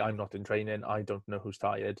obviously I'm not in training. I don't know who's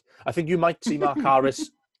tired. I think you might see Mark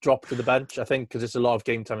Harris drop to the bench, I think, because it's a lot of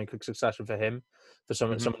game time in quick succession for him, for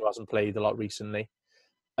someone who hasn't played a lot recently.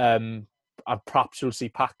 Perhaps you'll see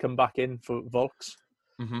Pack come back in for Volks.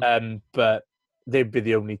 But they'd be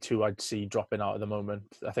the only 2 I'd see dropping out at the moment.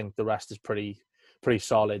 I think the rest is pretty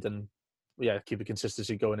solid, and keep a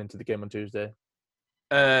consistency going into the game on Tuesday.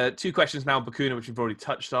 2 questions now on Bacuna, which we've already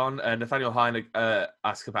touched on. Nathaniel Hine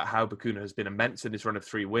asked about how Bacuna has been immense in this run of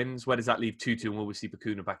 3 wins. Where does that leave Tutu, and will we see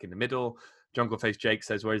Bacuna back in the middle? Jungle Face Jake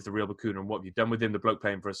says, where is the real Bacuna and what have you done with him? The bloke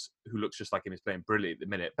playing for us who looks just like him is playing brilliant at the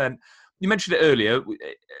minute. Ben, you mentioned it earlier.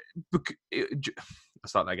 I'll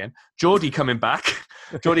start that again. Geordie coming back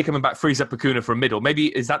frees up Bacuna for a middle. Maybe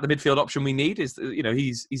is that the midfield option we need? He's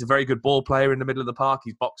a very good ball player in the middle of the park.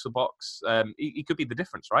 He's box for box. He could be the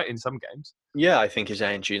difference, right, in some games. Yeah, I think his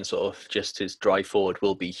energy and sort of just his drive forward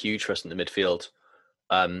will be huge for us in the midfield.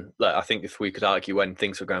 I think if we could argue when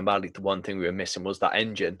things were going badly, the one thing we were missing was that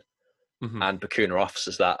engine. and Bacuna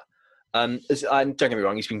offers that. And don't get me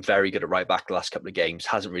wrong, he's been very good at right back the last couple of games.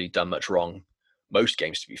 Hasn't really done much wrong most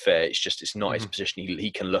games, to be fair. It's just it's not his position.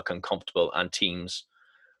 He can look uncomfortable, and teams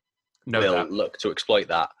will look to exploit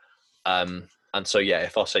that. And so, yeah,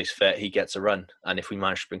 if Osei's fit, he gets a run. And if we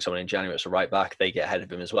manage to bring someone in January as a right back, they get ahead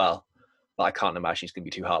of him as well. But I can't imagine he's going to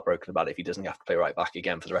be too heartbroken about it if he doesn't have to play right back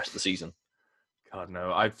again for the rest of the season. God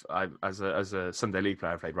no! I've as a Sunday League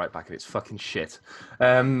player, I played right back, and it's fucking shit.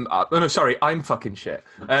 No, sorry, I'm fucking shit.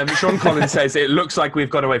 Sean Collins says it looks like we've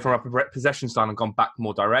gone away from our possession style and gone back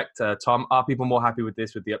more direct. Tom, are people more happy with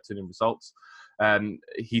this with the upturn in results?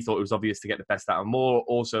 He thought it was obvious to get the best out of more.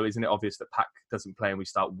 Also, isn't it obvious that Pack doesn't play and we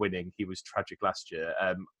start winning? He was tragic last year.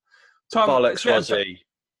 Tom, bollocks, was he?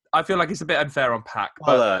 I feel like it's a bit unfair on Pack.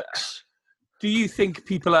 Bollocks. Do you think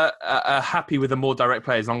people are happy with a more direct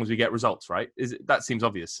play as long as we get results, right? That seems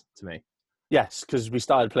obvious to me. Yes, because we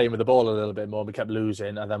started playing with the ball a little bit more. We kept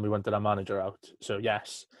losing, and then we wanted our manager out. So,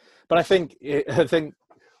 yes. But I think it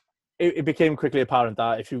became quickly apparent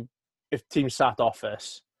that if teams sat off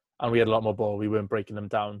us and we had a lot more ball, we weren't breaking them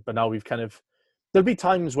down. But now we've there'll be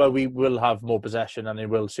times where we will have more possession and it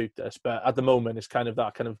will suit us. But at the moment, it's kind of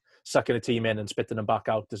sucking a team in and spitting them back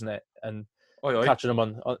out, isn't it? And catching them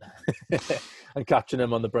on and catching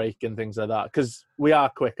them on the break and things like that, because we are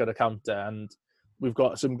quick at a counter and we've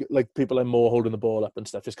got some people are more holding the ball up and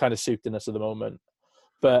stuff. It's kind of suiting us at the moment,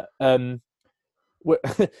 but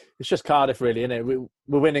it's just Cardiff, really, isn't it?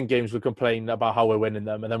 We're winning games, we complain about how we're winning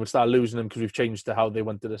them, and then we start losing them because we've changed to how they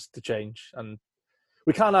wanted us to change, and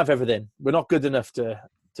we can't have everything. We're not good enough to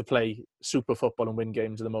play super football and win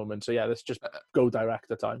games at the moment. So yeah, let's just go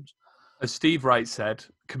direct at times. As Steve Wright said,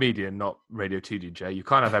 comedian, not Radio 2 DJ, you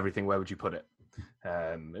can't have everything. Where would you put it?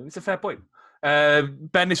 It's a fair point.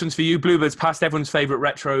 Ben, this one's for you. Bluebirds passed everyone's favourite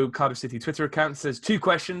retro Cardiff City Twitter account. Says 2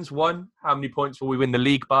 questions. 1, how many points will we win the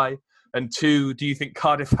league by? And 2, do you think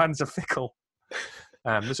Cardiff fans are fickle?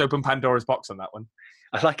 Let's open Pandora's box on that one.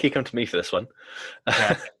 I like you come to me for this one.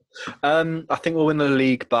 Yeah. I think we'll win the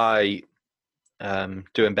league by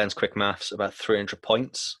doing Ben's quick maths, about 300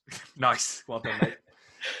 points. Nice. Well done, mate.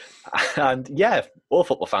 And yeah, all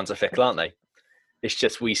football fans are fickle, aren't they? It's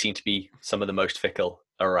just we seem to be some of the most fickle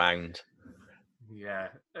around. Yeah.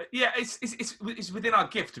 It's within our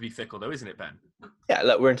gift to be fickle, though, isn't it, Ben? Yeah,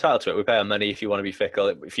 look, we're entitled to it. We pay our money if you want to be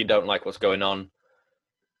fickle. If you don't like what's going on,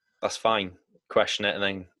 that's fine. Question it, and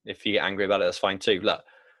then if you get angry about it, that's fine too. Look,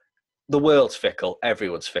 the world's fickle.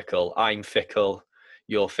 Everyone's fickle. I'm fickle.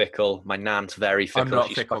 You're fickle. My nan's very fickle. I'm not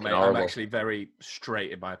She's fickle, mate. horrible. I'm actually very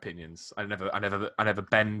straight in my opinions. I never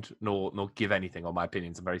bend nor give anything on my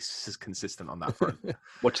opinions. I'm very consistent on that front.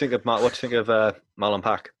 What do you think of Marlon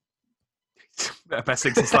Pack? Best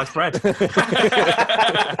thing since sliced bread. Forget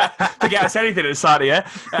us anything at the start of the year.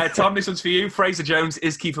 Tom, this one's for you. Fraser Jones,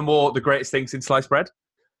 is Kiefer Moore the greatest thing since sliced bread?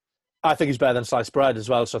 I think he's better than sliced bread as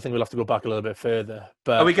well, so I think we'll have to go back a little bit further.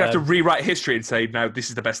 But are we going to have to rewrite history and say, no, this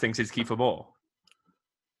is the best thing since Kiefer Moore?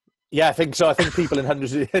 Yeah, I think so. I think people in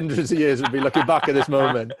hundreds of years will be looking back at this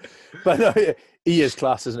moment. But no, he is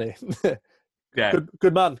class, isn't he? Yeah.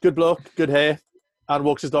 Good man, good bloke, good hair, and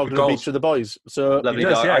walks his dog to the beach with the boys. So lovely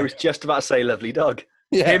dog. Yeah. I was just about to say lovely dog.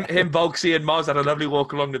 Yeah. Him, Volksy and Moz had a lovely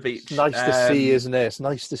walk along the beach. Nice to see, isn't it? It's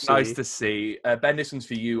nice to see. Nice to see. Ben, this one's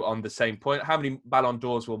for you on the same point. How many Ballon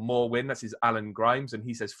d'Ors will Moore win? That's his Alan Grimes, and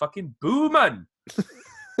he says, fucking Booman.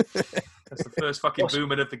 That's the first fucking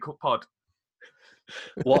Booman of the pod.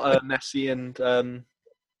 What are Messi and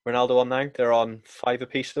Ronaldo on now? They're on 5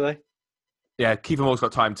 apiece, do they? Yeah, Kiefer Moore's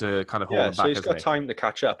got time to kind of haul them back. So he's got time to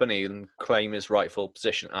catch up, hasn't he, and claim his rightful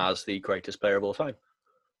position as the greatest player of all time.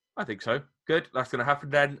 I think so. Good. That's going to happen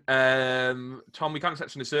then. Tom, we kind of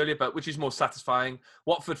touched on this earlier, but which is more satisfying?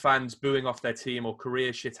 Watford fans booing off their team or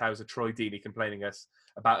career shithouser Troy Deeney complaining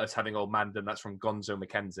about us having old Mandem? That's from Gonzo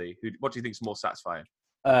McKenzie. What do you think is more satisfying?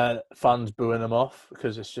 Fans booing them off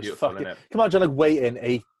because it's just beautiful, fucking. Can you imagine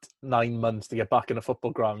waiting 8-9 months to get back in a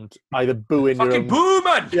football ground, either booing fucking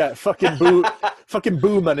Booman, yeah, fucking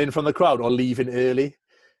Booman in from the crowd, or leaving early.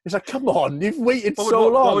 It's like, come on, you've waited so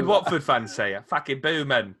long. What would Watford fans say? Fucking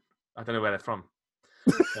Booman. I don't know where they're from.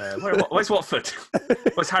 Where's Watford?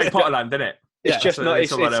 What's Harry Potter land, isn't it? It's just not.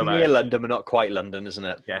 It's near London, but not quite London, isn't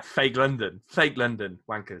it? Yeah, fake London,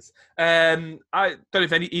 wankers. I don't know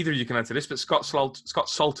if either of you can answer this, but Scott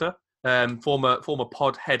Salter, former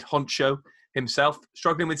pod head honcho himself,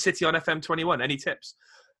 struggling with City on FM21. Any tips,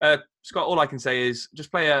 Scott? All I can say is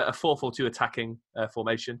just play a 4-4-2 attacking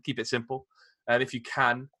formation. Keep it simple. And if you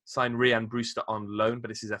can, sign Rhian Brewster on loan, but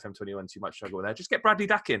this is FM21, so you might struggle with that. Just get Bradley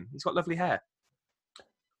Dack in. He's got lovely hair.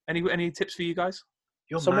 Any tips for you guys?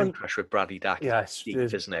 Your man crush with Bradley Dack is deep,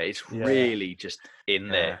 isn't it? It's really just in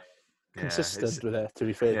there. consistent with it, to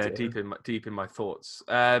be fair. Yeah, to deep in my thoughts.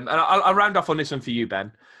 And I'll round off on this one for you,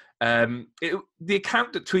 Ben. The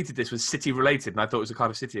account that tweeted this was City related, and I thought it was a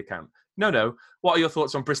Cardiff City account. No. What are your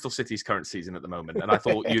thoughts on Bristol City's current season at the moment? And I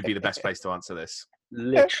thought you'd be the best place to answer this.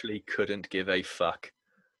 Literally couldn't give a fuck.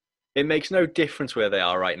 It makes no difference where they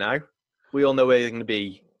are right now. We all know where they're going to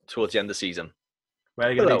be towards the end of the season. Where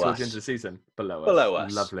are you going to be towards the end of the season? Below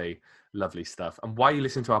us. Lovely stuff. And why are you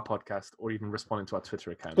listening to our podcast or even responding to our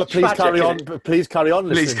Twitter account? But please carry on. Please carry on.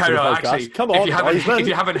 Please carry on. Actually, come on. If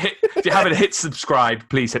you haven't hit subscribe,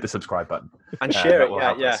 please hit the subscribe button and share it.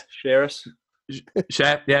 Yeah. Share us.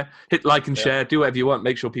 Share. Yeah. Hit like and share. Do whatever you want.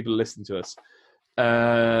 Make sure people listen to us.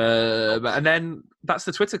 And then that's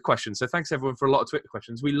the Twitter question. So thanks everyone for a lot of Twitter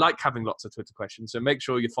questions. We like having lots of Twitter questions. So make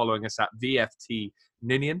sure you're following us at VFT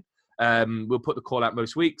Ninian. We'll put the call out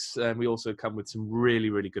most weeks, and we also come with some really,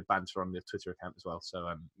 really good banter on the Twitter account as well. So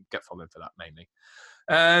get following for that mainly.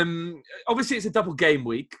 Obviously, it's a double game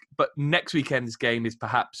week, but next weekend's game is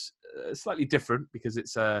perhaps slightly different because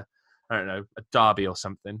it's a derby or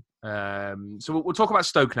something. So we'll talk about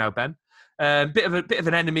Stoke now, Ben. Bit of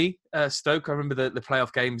an enemy, Stoke. I remember the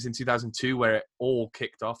playoff games in 2002 where it all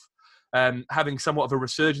kicked off. Having somewhat of a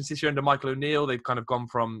resurgence this year under Michael O'Neill. They've kind of gone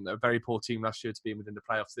from a very poor team last year to being within the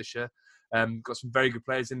playoffs this year. Got some very good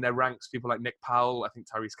players in their ranks, people like Nick Powell. I think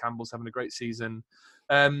Tyrese Campbell's having a great season.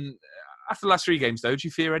 After the last 3 games, though, do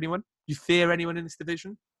you fear anyone? Do you fear anyone in this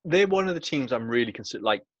division? They're one of the teams I'm really concerned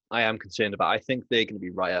about. I think they're going to be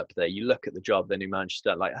right up there. You look at the job their new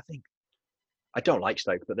Manchester, I don't like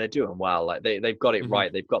Stoke, but they're doing well. Like they've got it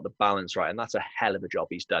right. They've got the balance right. And that's a hell of a job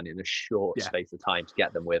he's done in a short space of time to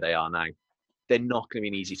get them where they are now. They're not going to be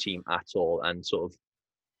an easy team at all. And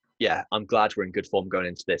I'm glad we're in good form going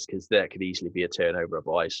into this because there could easily be a turnover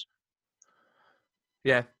otherwise.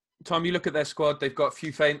 Yeah. Tom, you look at their squad, they've got a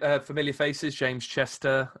few familiar faces, James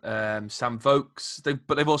Chester, Sam Vokes,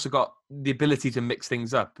 but they've also got the ability to mix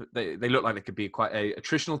things up. They look like they could be quite a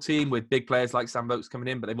attritional team with big players like Sam Vokes coming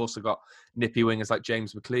in, but they've also got nippy wingers like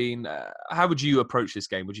James McLean. How would you approach this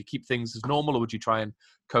game? Would you keep things as normal, or would you try and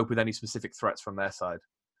cope with any specific threats from their side?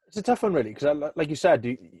 It's a tough one, really, because like you said,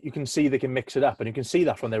 you can see they can mix it up, and you can see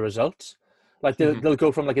that from their results. Like they'll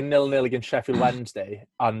go from like a 0-0 against Sheffield Wednesday,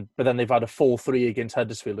 but then they've had a 4-3 against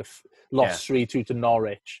Huddersfield. They've lost 3-2 to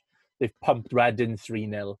Norwich. They've pumped Reading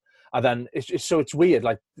 3-0, and then it's weird.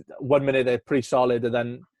 Like 1 minute they're pretty solid, and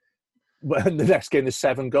then the next game there's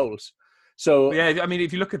 7 goals. So yeah, I mean,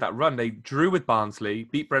 if you look at that run, they drew with Barnsley,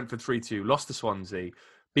 beat Brentford 3-2, lost to Swansea,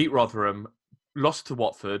 beat Rotherham, lost to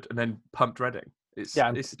Watford, and then pumped Reading. It's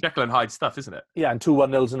Jekyll and Hyde stuff, isn't it? Yeah, and 2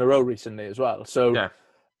 1-0s in a row recently as well. So. Yeah.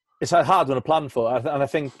 It's a hard one to plan for, and I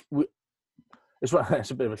think it's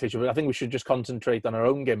a bit of a cliche, but I think we should just concentrate on our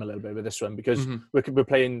own game a little bit with this one because we're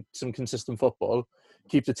playing some consistent football,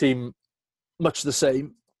 keep the team much the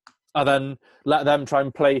same, and then let them try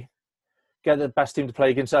and get the best team to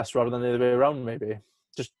play against us rather than the other way around, maybe.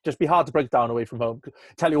 Just be hard to break down away from home.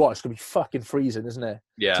 Tell you what, it's going to be fucking freezing, isn't it?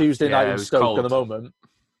 Yeah. Tuesday night in Stoke cold. At the moment.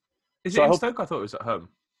 Is it in Stoke? I thought it was at home.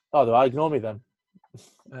 Oh, ignore me then.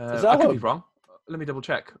 I could be wrong. Let me double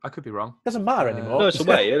check. I could be wrong. Doesn't matter anymore. No, it's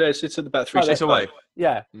away. It's about 3 It's away.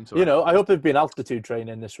 Yeah. I hope they've been altitude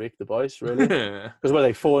training this week, the boys, really. Because were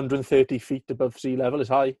they 430 feet above sea level is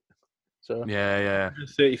high. So yeah.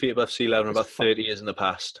 30 feet above sea level and about 30 years in the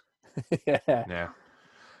past. Yeah.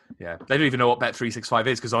 They don't even know what Bet365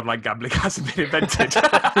 is because online gambling hasn't been invented.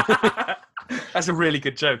 That's a really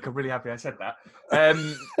good joke. I'm really happy I said that.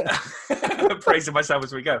 Praising myself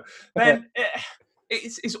as we go. Then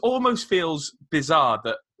it almost feels bizarre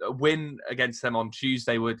that a win against them on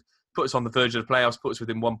Tuesday would put us on the verge of the playoffs, put us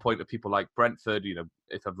within 1 point of people like Brentford,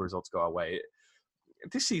 if other results go our way.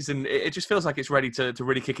 This season, it just feels like it's ready to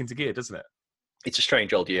really kick into gear, doesn't it? It's a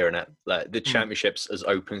strange old year, isn't it? Like, the Championship's as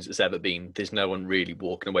open as it's ever been. There's no one really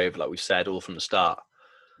walking away with, like we said, all from the start.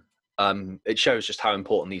 It shows just how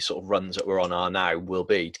important these sort of runs that we're on are now will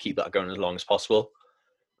be to keep that going as long as possible.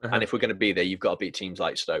 And if we're going to be there, you've got to beat teams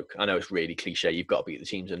like Stoke. I know it's really cliche. You've got to beat the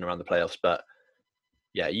teams in and around the playoffs. But,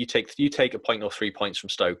 yeah, you take a point or 3 points from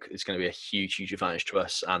Stoke, it's going to be a huge, huge advantage to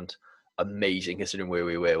us and amazing considering where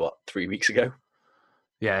we were, 3 weeks ago?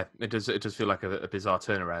 Yeah, it does feel like a bizarre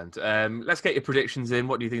turnaround. Let's get your predictions in.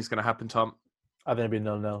 What do you think is going to happen, Tom? I think it'll be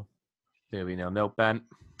 0-0. It'll be 0-0. Ben?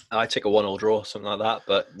 I'd take a 1-1 draw, something like that.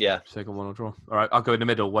 But, yeah. Take a 1-1 draw. All right, I'll go in the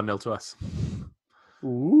middle, 1-0 to us.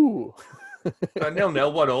 Ooh. 0-0,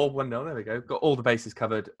 1-0, 1-0. There we go. Got all the bases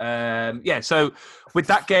covered. So with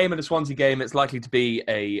that game and the Swansea game, it's likely to be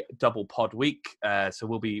a double pod week. So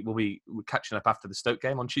we'll be catching up after the Stoke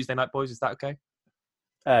game on Tuesday night, boys. Is that okay?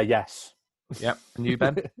 Yes. Yeah. And you,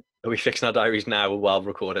 Ben? Are we fixing our diaries now while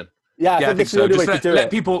recording? Yeah, I think so. Just let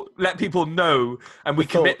people know, and we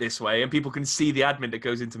commit this way, and people can see the admin that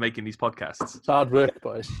goes into making these podcasts. It's hard work,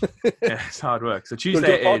 boys. Yeah, it's hard work. So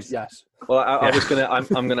Tuesday it is. Yes. Well, I was gonna.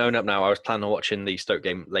 I'm gonna own up now. I was planning on watching the Stoke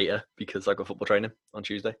game later because I got football training on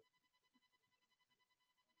Tuesday.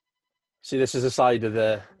 See, this is a side of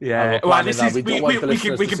the. Yeah, well, this is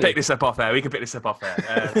we can pick this up off there. We can pick this up off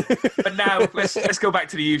there. But now let's go back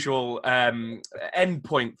to the usual end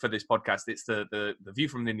point for this podcast. It's the View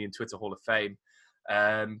from the Ninian Twitter Hall of Fame.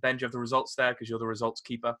 Ben, do you have the results there because you're the results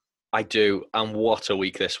keeper? I do, and what a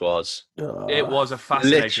week this was! It was a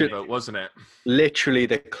fascinating vote, wasn't it? Literally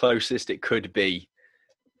the closest it could be.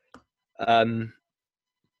 We'll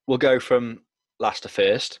go from last to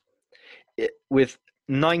first with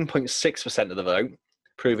 9.6% of the vote,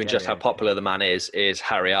 proving how popular the man is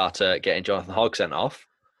Harry Arter getting Jonathan Hogg sent off.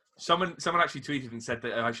 Someone actually tweeted and said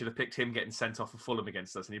that I should have picked him getting sent off for Fulham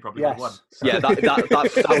against us, and he probably would have won. So. Yeah, that would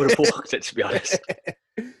have blocked it, to be honest.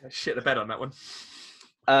 Shit the bed on that one.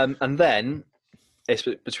 And then it's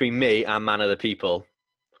between me and Man of the People.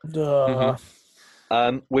 With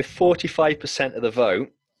 45% of the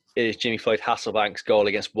vote is Jimmy Floyd Hasselbank's goal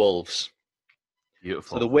against Wolves.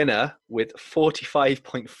 Beautiful. So the winner, with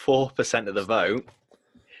 45.4% of the vote,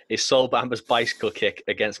 is Sol Bamba's bicycle kick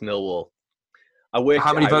against Millwall.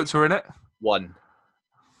 How many votes were in it? 1.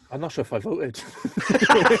 I'm not sure if I voted.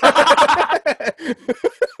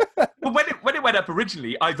 But when it went up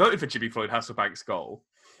originally, I voted for Jimmy Floyd Hasselbank's goal.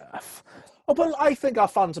 Oh, but I think our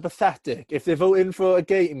fans are pathetic if they're voting for a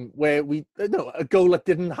game where a goal that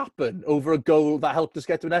didn't happen over a goal that helped us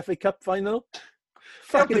get to an FA Cup final.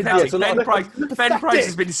 Ben Price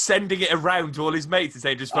has been sending it around to all his mates and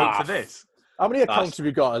saying, just vote for this. How many accounts have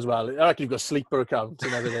you got as well? I reckon you've got sleeper accounts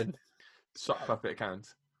and everything. Sock puppet account.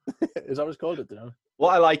 Is that what it's called? I don't know.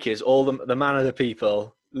 What I like is all the Man of the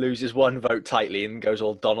People loses one vote tightly and goes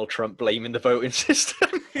all Donald Trump blaming the voting system.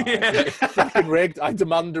 Yeah. Fucking rigged. I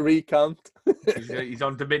demand a recount. He's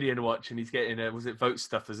on Dominion Watch and he's getting, vote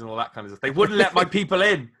stuffers and all that kind of stuff. They wouldn't let my people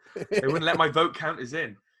in. They wouldn't let my vote counters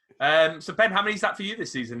in. So, Ben, how many is that for you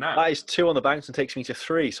this season now? That is 2 on the bounce and takes me to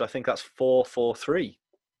 3. So I think that's 4-4-3.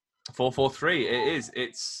 4-4-3. It is.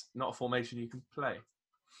 It's not a formation you can play.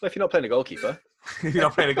 Well, if you're not playing a goalkeeper. If you're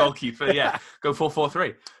not playing a goalkeeper, yeah. Go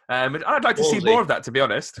 4-4-3. I'd like to see more of that, to be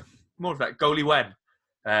honest. More of that. Goalie when.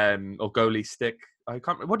 Or goalie stick. I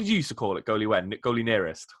can't remember. What did you used to call it? Goalie when? Goalie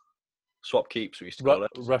nearest. Swap keeps, we used to call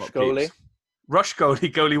it. Rush goalie. Keeps. Rush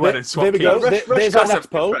goalie, goalie when, and swap there we keeps. Go. There's our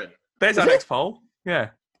next poll. There's our next poll. Yeah.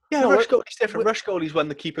 Yeah, rush goalie's different. Rush goalie's when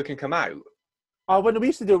the keeper can come out. When we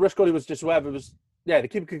used to do a rush goalie was just whoever was... Yeah, the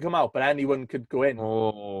keeper could come out, but anyone could go in.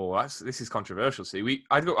 Oh, this is controversial. See,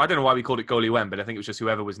 I don't know why we called it goalie when, but I think it was just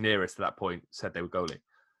whoever was nearest to that point said they were goalie.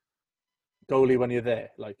 Goalie when you're there,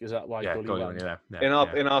 is that why? Yeah, goalie when you're there.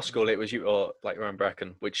 Yeah, in our school, it was you or around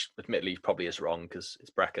Brecon, which admittedly probably is wrong because it's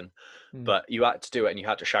Brecon. But you had to do it, and you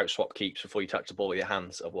had to shout swap keeps before you touched the ball with your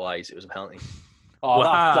hands. Otherwise, it was a penalty. Oh,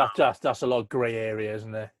 wow. that's a lot of grey area,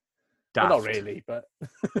 isn't there? Well, not really, but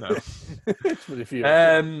no. It's for the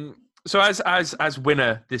few. So as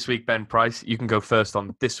winner this week, Ben Price, you can go first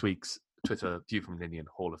on this week's Twitter View from Ninian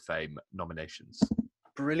Hall of Fame nominations.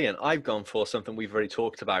 Brilliant. I've gone for something we've already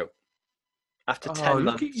talked about. After 10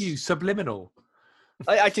 months. Look at you, subliminal.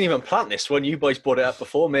 I didn't even plant this one. You boys brought it up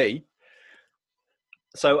before me.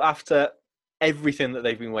 So after everything that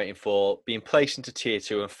they've been waiting for, being placed into Tier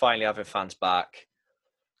 2 and finally having fans back,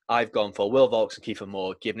 I've gone for Will Vaulks and Kiefer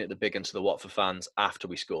Moore, giving it the big one to the Watford fans after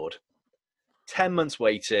we scored. 10 months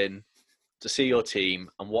waiting to see your team,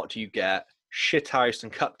 and what do you get? Shit-housed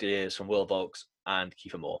and cupped ears from Will Vaulks and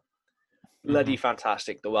Kiefer Moore. Bloody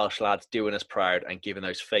fantastic. The Welsh lads doing us proud and giving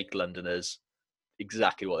those fake Londoners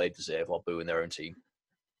exactly what they deserve while booing their own team.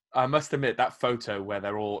 I must admit, that photo where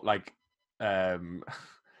they're all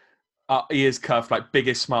ears cuffed,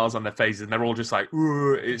 biggest smiles on their faces, and they're all just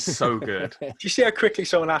it's so good. Do you see how quickly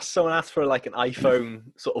someone asked for an iPhone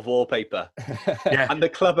sort of wallpaper? Yeah. And the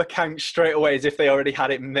club account straight away, as if they already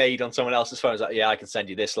had it made on someone else's phone, was like, yeah, I can send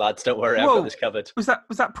you this, lads. Don't worry, I've got this covered. Was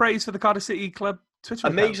that praise for the Cardiff City Club Twitter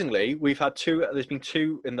account? Amazingly, we've had 2. There's been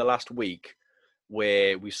 2 in the last week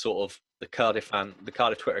where we sort of the Cardiff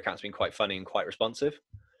Twitter account's been quite funny and quite responsive.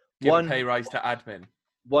 Give a pay rise to admin.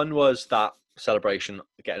 One was that celebration,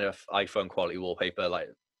 getting an iPhone quality wallpaper,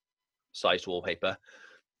 sized wallpaper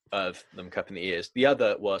of them cupping the ears. The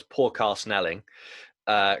other was poor Carl Snelling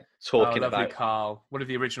talking about Carl, one of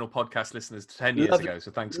the original podcast listeners 10 years ago.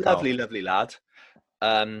 So thanks, lovely, Carl. Lovely lad.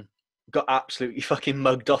 got absolutely fucking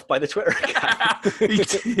mugged off by the Twitter account. He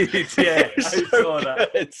did, yeah. I saw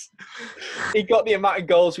that. He got the amount of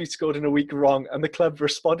goals we scored in a week wrong, and the club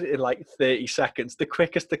responded in like 30 seconds. The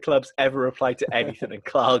quickest the club's ever replied to anything, and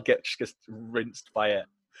Carl gets rinsed by it.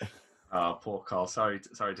 Oh, poor Carl. Sorry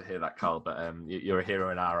to hear that, Carl, but you're a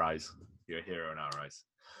hero in our eyes. You're a hero in our eyes.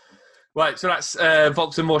 Right, so that's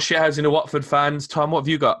Volks and more shithousing of Watford fans. Tom, what have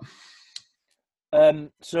you got?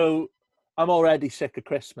 So I'm already sick of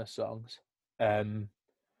Christmas songs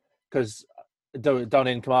because down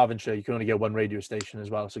in Carmarthenshire you can only get one radio station as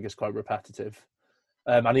well, so it gets quite repetitive.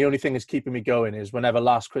 And the only thing that's keeping me going is whenever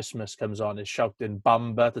Last Christmas comes on, is shouting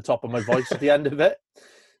Bamba at the top of my voice at the end of it.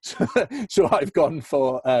 So I've gone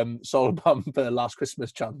for Sol Bamba Last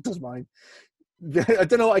Christmas chant as mine. I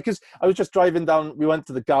don't know, because I was just driving down. We went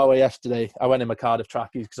to the Galway yesterday. I went in my Cardiff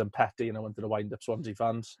trackies because I'm petty and I wanted to wind up Swansea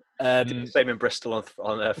fans. Same in Bristol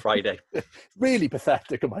on Friday. Really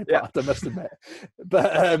pathetic on my part, I must admit.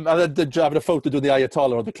 But and then having a photo doing the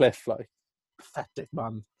Ayatollah on the cliff, like, pathetic,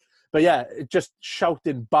 man. But yeah, just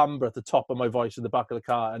shouting Bamba at the top of my voice in the back of the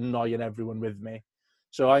car, annoying everyone with me.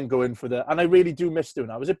 So I'm going for and I really do miss doing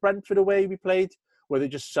that. Was it Brentford away we played where they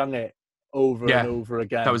just sung it over and over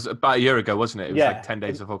again? That was about a year ago, wasn't it? It was like 10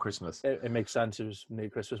 days before Christmas. It makes sense. It was near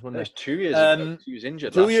Christmas, wasn't it? It was 2 years ago. He was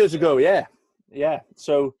injured. 2 years ago, yeah.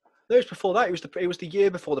 So no, it was before that. It was the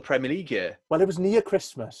year before the Premier League year. Well, it was near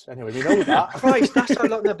Christmas. Anyway, we know that. Christ, that's how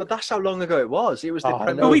long. But that's how long ago it was. It was the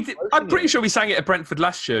Premier League. I'm pretty sure we sang it at Brentford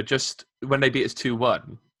last year, just when they beat us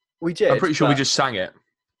 2-1. We did. I'm pretty sure we just sang it.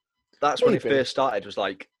 That's when it first started. Was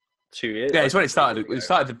like 2 years. Yeah, it's when it started. It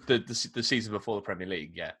started the season before the Premier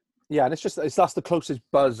League. Yeah. Yeah, and that's the closest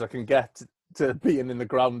buzz I can get to being in the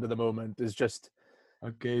ground at the moment. Is just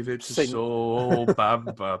I gave it to Sol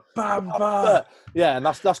Bamba, Bamba. Yeah, and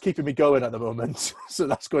that's keeping me going at the moment. So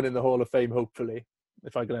that's going in the Hall of Fame, hopefully,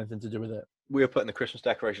 if I got anything to do with it. We were putting the Christmas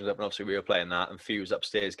decorations up, and obviously we were playing that, and Fee was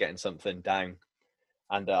upstairs getting something down,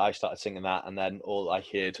 and I started singing that, and then all I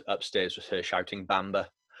heard upstairs was her shouting Bamba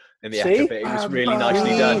in the echo bit. It was really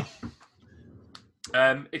nicely done.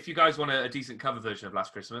 If you guys want a decent cover version of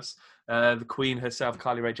Last Christmas, the Queen herself,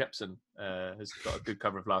 Carly Rae Jepsen, has got a good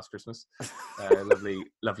cover of Last Christmas.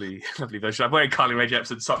 Lovely version. I'm wearing Carly Rae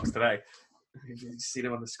Jepsen socks today. You see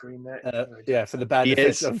them on the screen there? Yeah, for the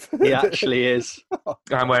benefit of... He actually is.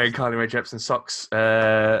 I'm wearing Carly Rae Jepsen socks.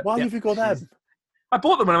 Why have you got them? I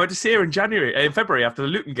bought them when I went to see her in February after the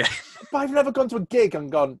Luton game. But I've never gone to a gig and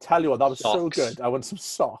gone, tell you what, that was so good. I want some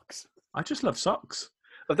socks. I just love socks.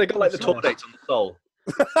 Have they got like the tour dates on the sole?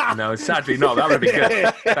 No, sadly not. That would have been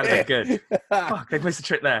good. That would have been good. Fuck, they missed a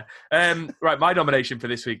trick there. Right, my nomination for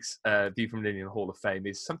this week's View from Ninian Hall of Fame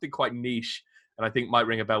is something quite niche, and I think might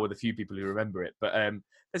ring a bell with a few people who remember it. But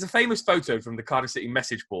there's a famous photo from the Cardiff City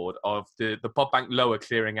message board of the Bob Bank Lower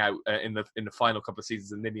clearing out in the final couple of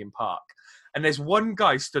seasons in Ninian Park, and there's one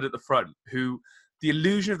guy stood at the front who the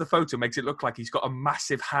illusion of the photo makes it look like he's got a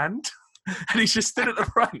massive hand. And he's just stood at the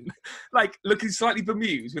front, like looking slightly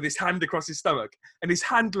bemused with his hand across his stomach. And his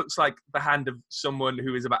hand looks like the hand of someone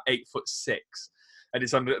who is about 8'6", and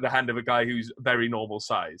it's under the hand of a guy who's very normal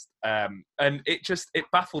sized. And it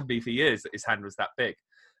baffled me for years that his hand was that big.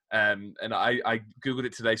 And I Googled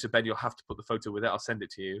it today. So Ben, you'll have to put the photo with it. I'll send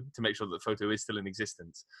it to you to make sure that the photo is still in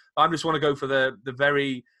existence. I just want to go for the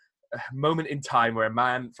very moment in time where a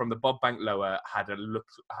man from the Bob Bank Lower had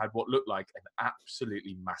what looked like an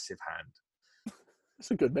absolutely massive hand.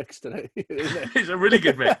 It's a good mix today, isn't it? It's a really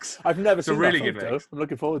good mix. I've never seen a really that good photo. mix. I'm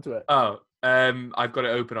looking forward to it. Oh, I've got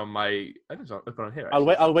it open on my. I think it's open on here.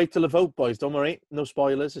 Actually. I'll wait till the vote, boys. Don't worry, no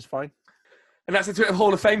spoilers. It's fine. And that's the Twitter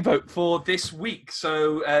Hall of Fame vote for this week.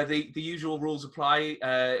 So the usual rules apply.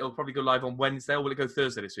 It'll probably go live on Wednesday, or will it go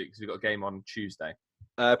Thursday this week? Because we've got a game on Tuesday.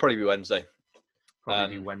 Probably be Wednesday.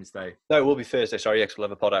 Probably Wednesday. No, it will be Thursday. Sorry, yes, we'll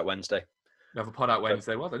have a pod out Wednesday. We'll have a pod out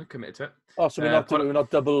Wednesday. Well then, committed to it. Oh, so we're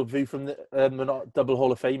not double view from the we're not double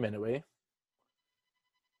Hall of Fame in a way.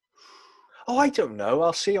 Oh, I don't know.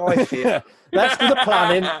 I'll see how I feel. Let's do the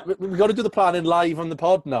planning. We've got to do the planning live on the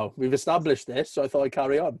pod now. We've established this, so I thought I'd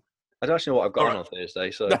carry on. I don't actually know what I've got on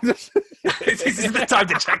Thursday, so this isn't the time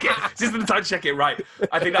to check it. This isn't the time to check it. Right.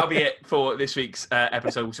 I think that'll be it for this week's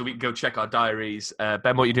episode. So we can go check our diaries.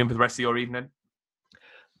 Ben, what are you doing for the rest of your evening?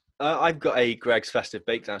 I've got a Greg's Festive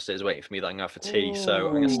Bake downstairs waiting for me that I'm going to have for tea. So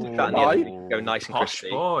I'm going to stick that in the oven, go nice and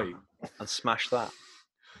crispy, and smash that.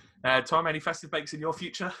 Tom, any festive bakes in your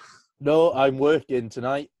future? No, I'm working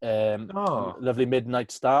tonight. Lovely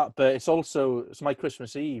midnight start, but it's my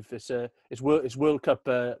Christmas Eve. It's World Cup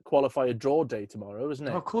qualifier draw day tomorrow, isn't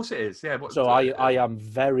it? Oh, of course it is. Yeah. I am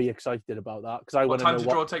very excited about that because I want to know what time does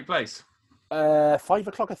the draw take place? 5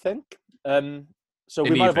 o'clock, I think. So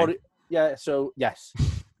in we might have already. Yeah, so yes.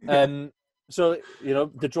 So,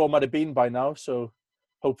 the draw might have been by now, so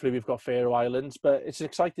hopefully we've got Faroe Islands. But it's an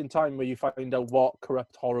exciting time where you find out what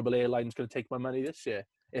corrupt, horrible airline's going to take my money this year,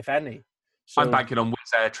 if any. So, I'm banking on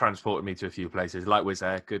Wizz Air transporting me to a few places, like Wizz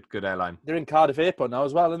Air, good airline. They're in Cardiff Airport now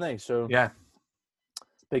as well, aren't they? So yeah.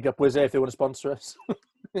 Big up Wizz Air if they want to sponsor us.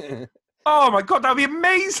 Oh my God, that would be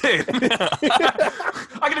amazing!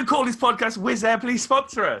 I'm going to call this podcast Wizz Air, please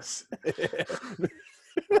sponsor us.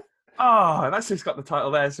 Oh, that's just got the title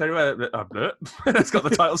there. So that's got the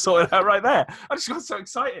title sorted out right there. I just got so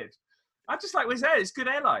excited. I just like Wizz Air. It's a good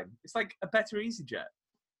airline. It's like a better EasyJet.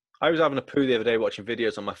 I was having a poo the other day watching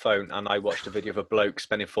videos on my phone, and I watched a video of a bloke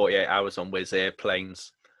spending 48 hours on Wizz Air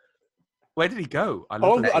planes. Where did he go?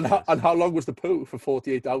 And how long was the poo for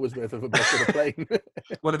 48 hours worth of a bus on a plane?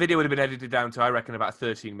 Well, the video would have been edited down to, I reckon, about a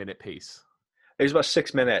 13-minute piece. It was about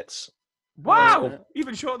 6 minutes. Wow!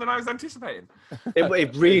 Even shorter than I was anticipating.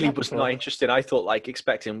 It really was not interesting. I thought,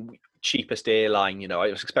 expecting cheapest airline, I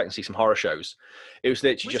was expecting to see some horror shows. It was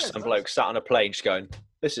literally just some bloke sat on a plane just going,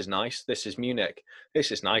 this is nice, this is Munich,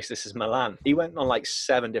 this is nice, this is Milan. He went on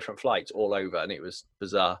 7 different flights all over, and it was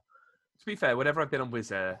bizarre. To be fair, whenever I've been on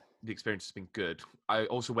Wizz Air, the experience has been good. I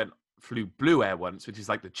also flew Blue Air once, which is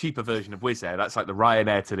like the cheaper version of Wizz Air. That's like the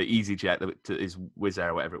Ryanair to the EasyJet that is Wizz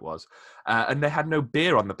Air or whatever it was. And they had no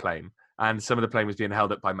beer on the plane. And some of the plane was being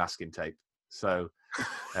held up by masking tape. So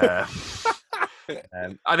they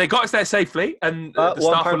got us there safely, and the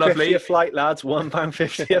staff were lovely. £1.50 a flight, lads.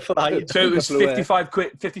 £1.50 a flight. So it was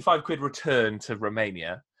 55 quid return to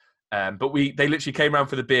Romania. But they literally came around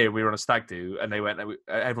for the beer. We were on a stag do, and they went.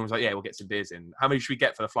 Everyone was like, "Yeah, we'll get some beers in. How many should we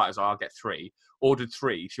get for the flight?" I was like, "I'll get 3." Ordered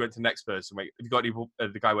 3. She went to the next person. Wait, have you got any more?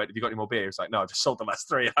 The guy went, "Have you got any more beer?" He was like, "No, I just sold the last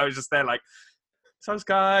 3." I was just there like, "Soz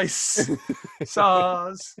guys,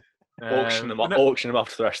 soz." Auction them off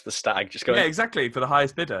to the rest of the stag. Just going. Yeah, exactly, for the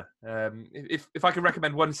highest bidder. If I could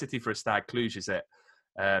recommend one city for a stag, Cluj is it.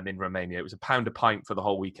 In Romania, it was £1 a pint for the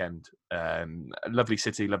whole weekend. A lovely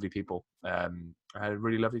city, lovely people. I had a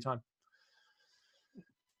really lovely time.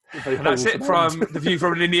 And that's it from the View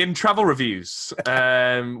from an Indian travel reviews.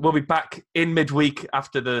 We'll be back in midweek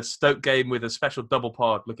after the Stoke game with a special double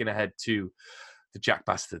pod looking ahead to the Jack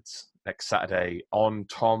Bastards next Saturday on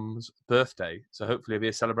Tom's birthday. So hopefully it'll be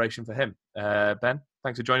a celebration for him. Ben,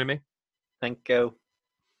 thanks for joining me. Thank you.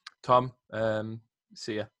 Tom,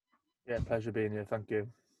 see ya. Yeah, pleasure being here. Thank you.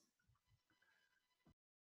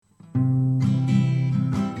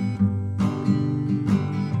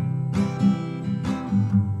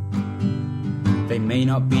 They may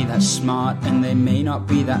not be that smart and they may not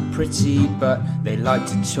be that pretty, but they like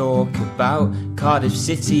to talk about Cardiff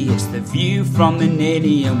City. It's the View from the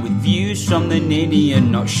Ninian, with views from the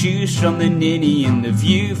Ninian, not shoes from the Ninian. The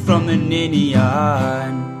View from the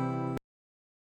Ninian.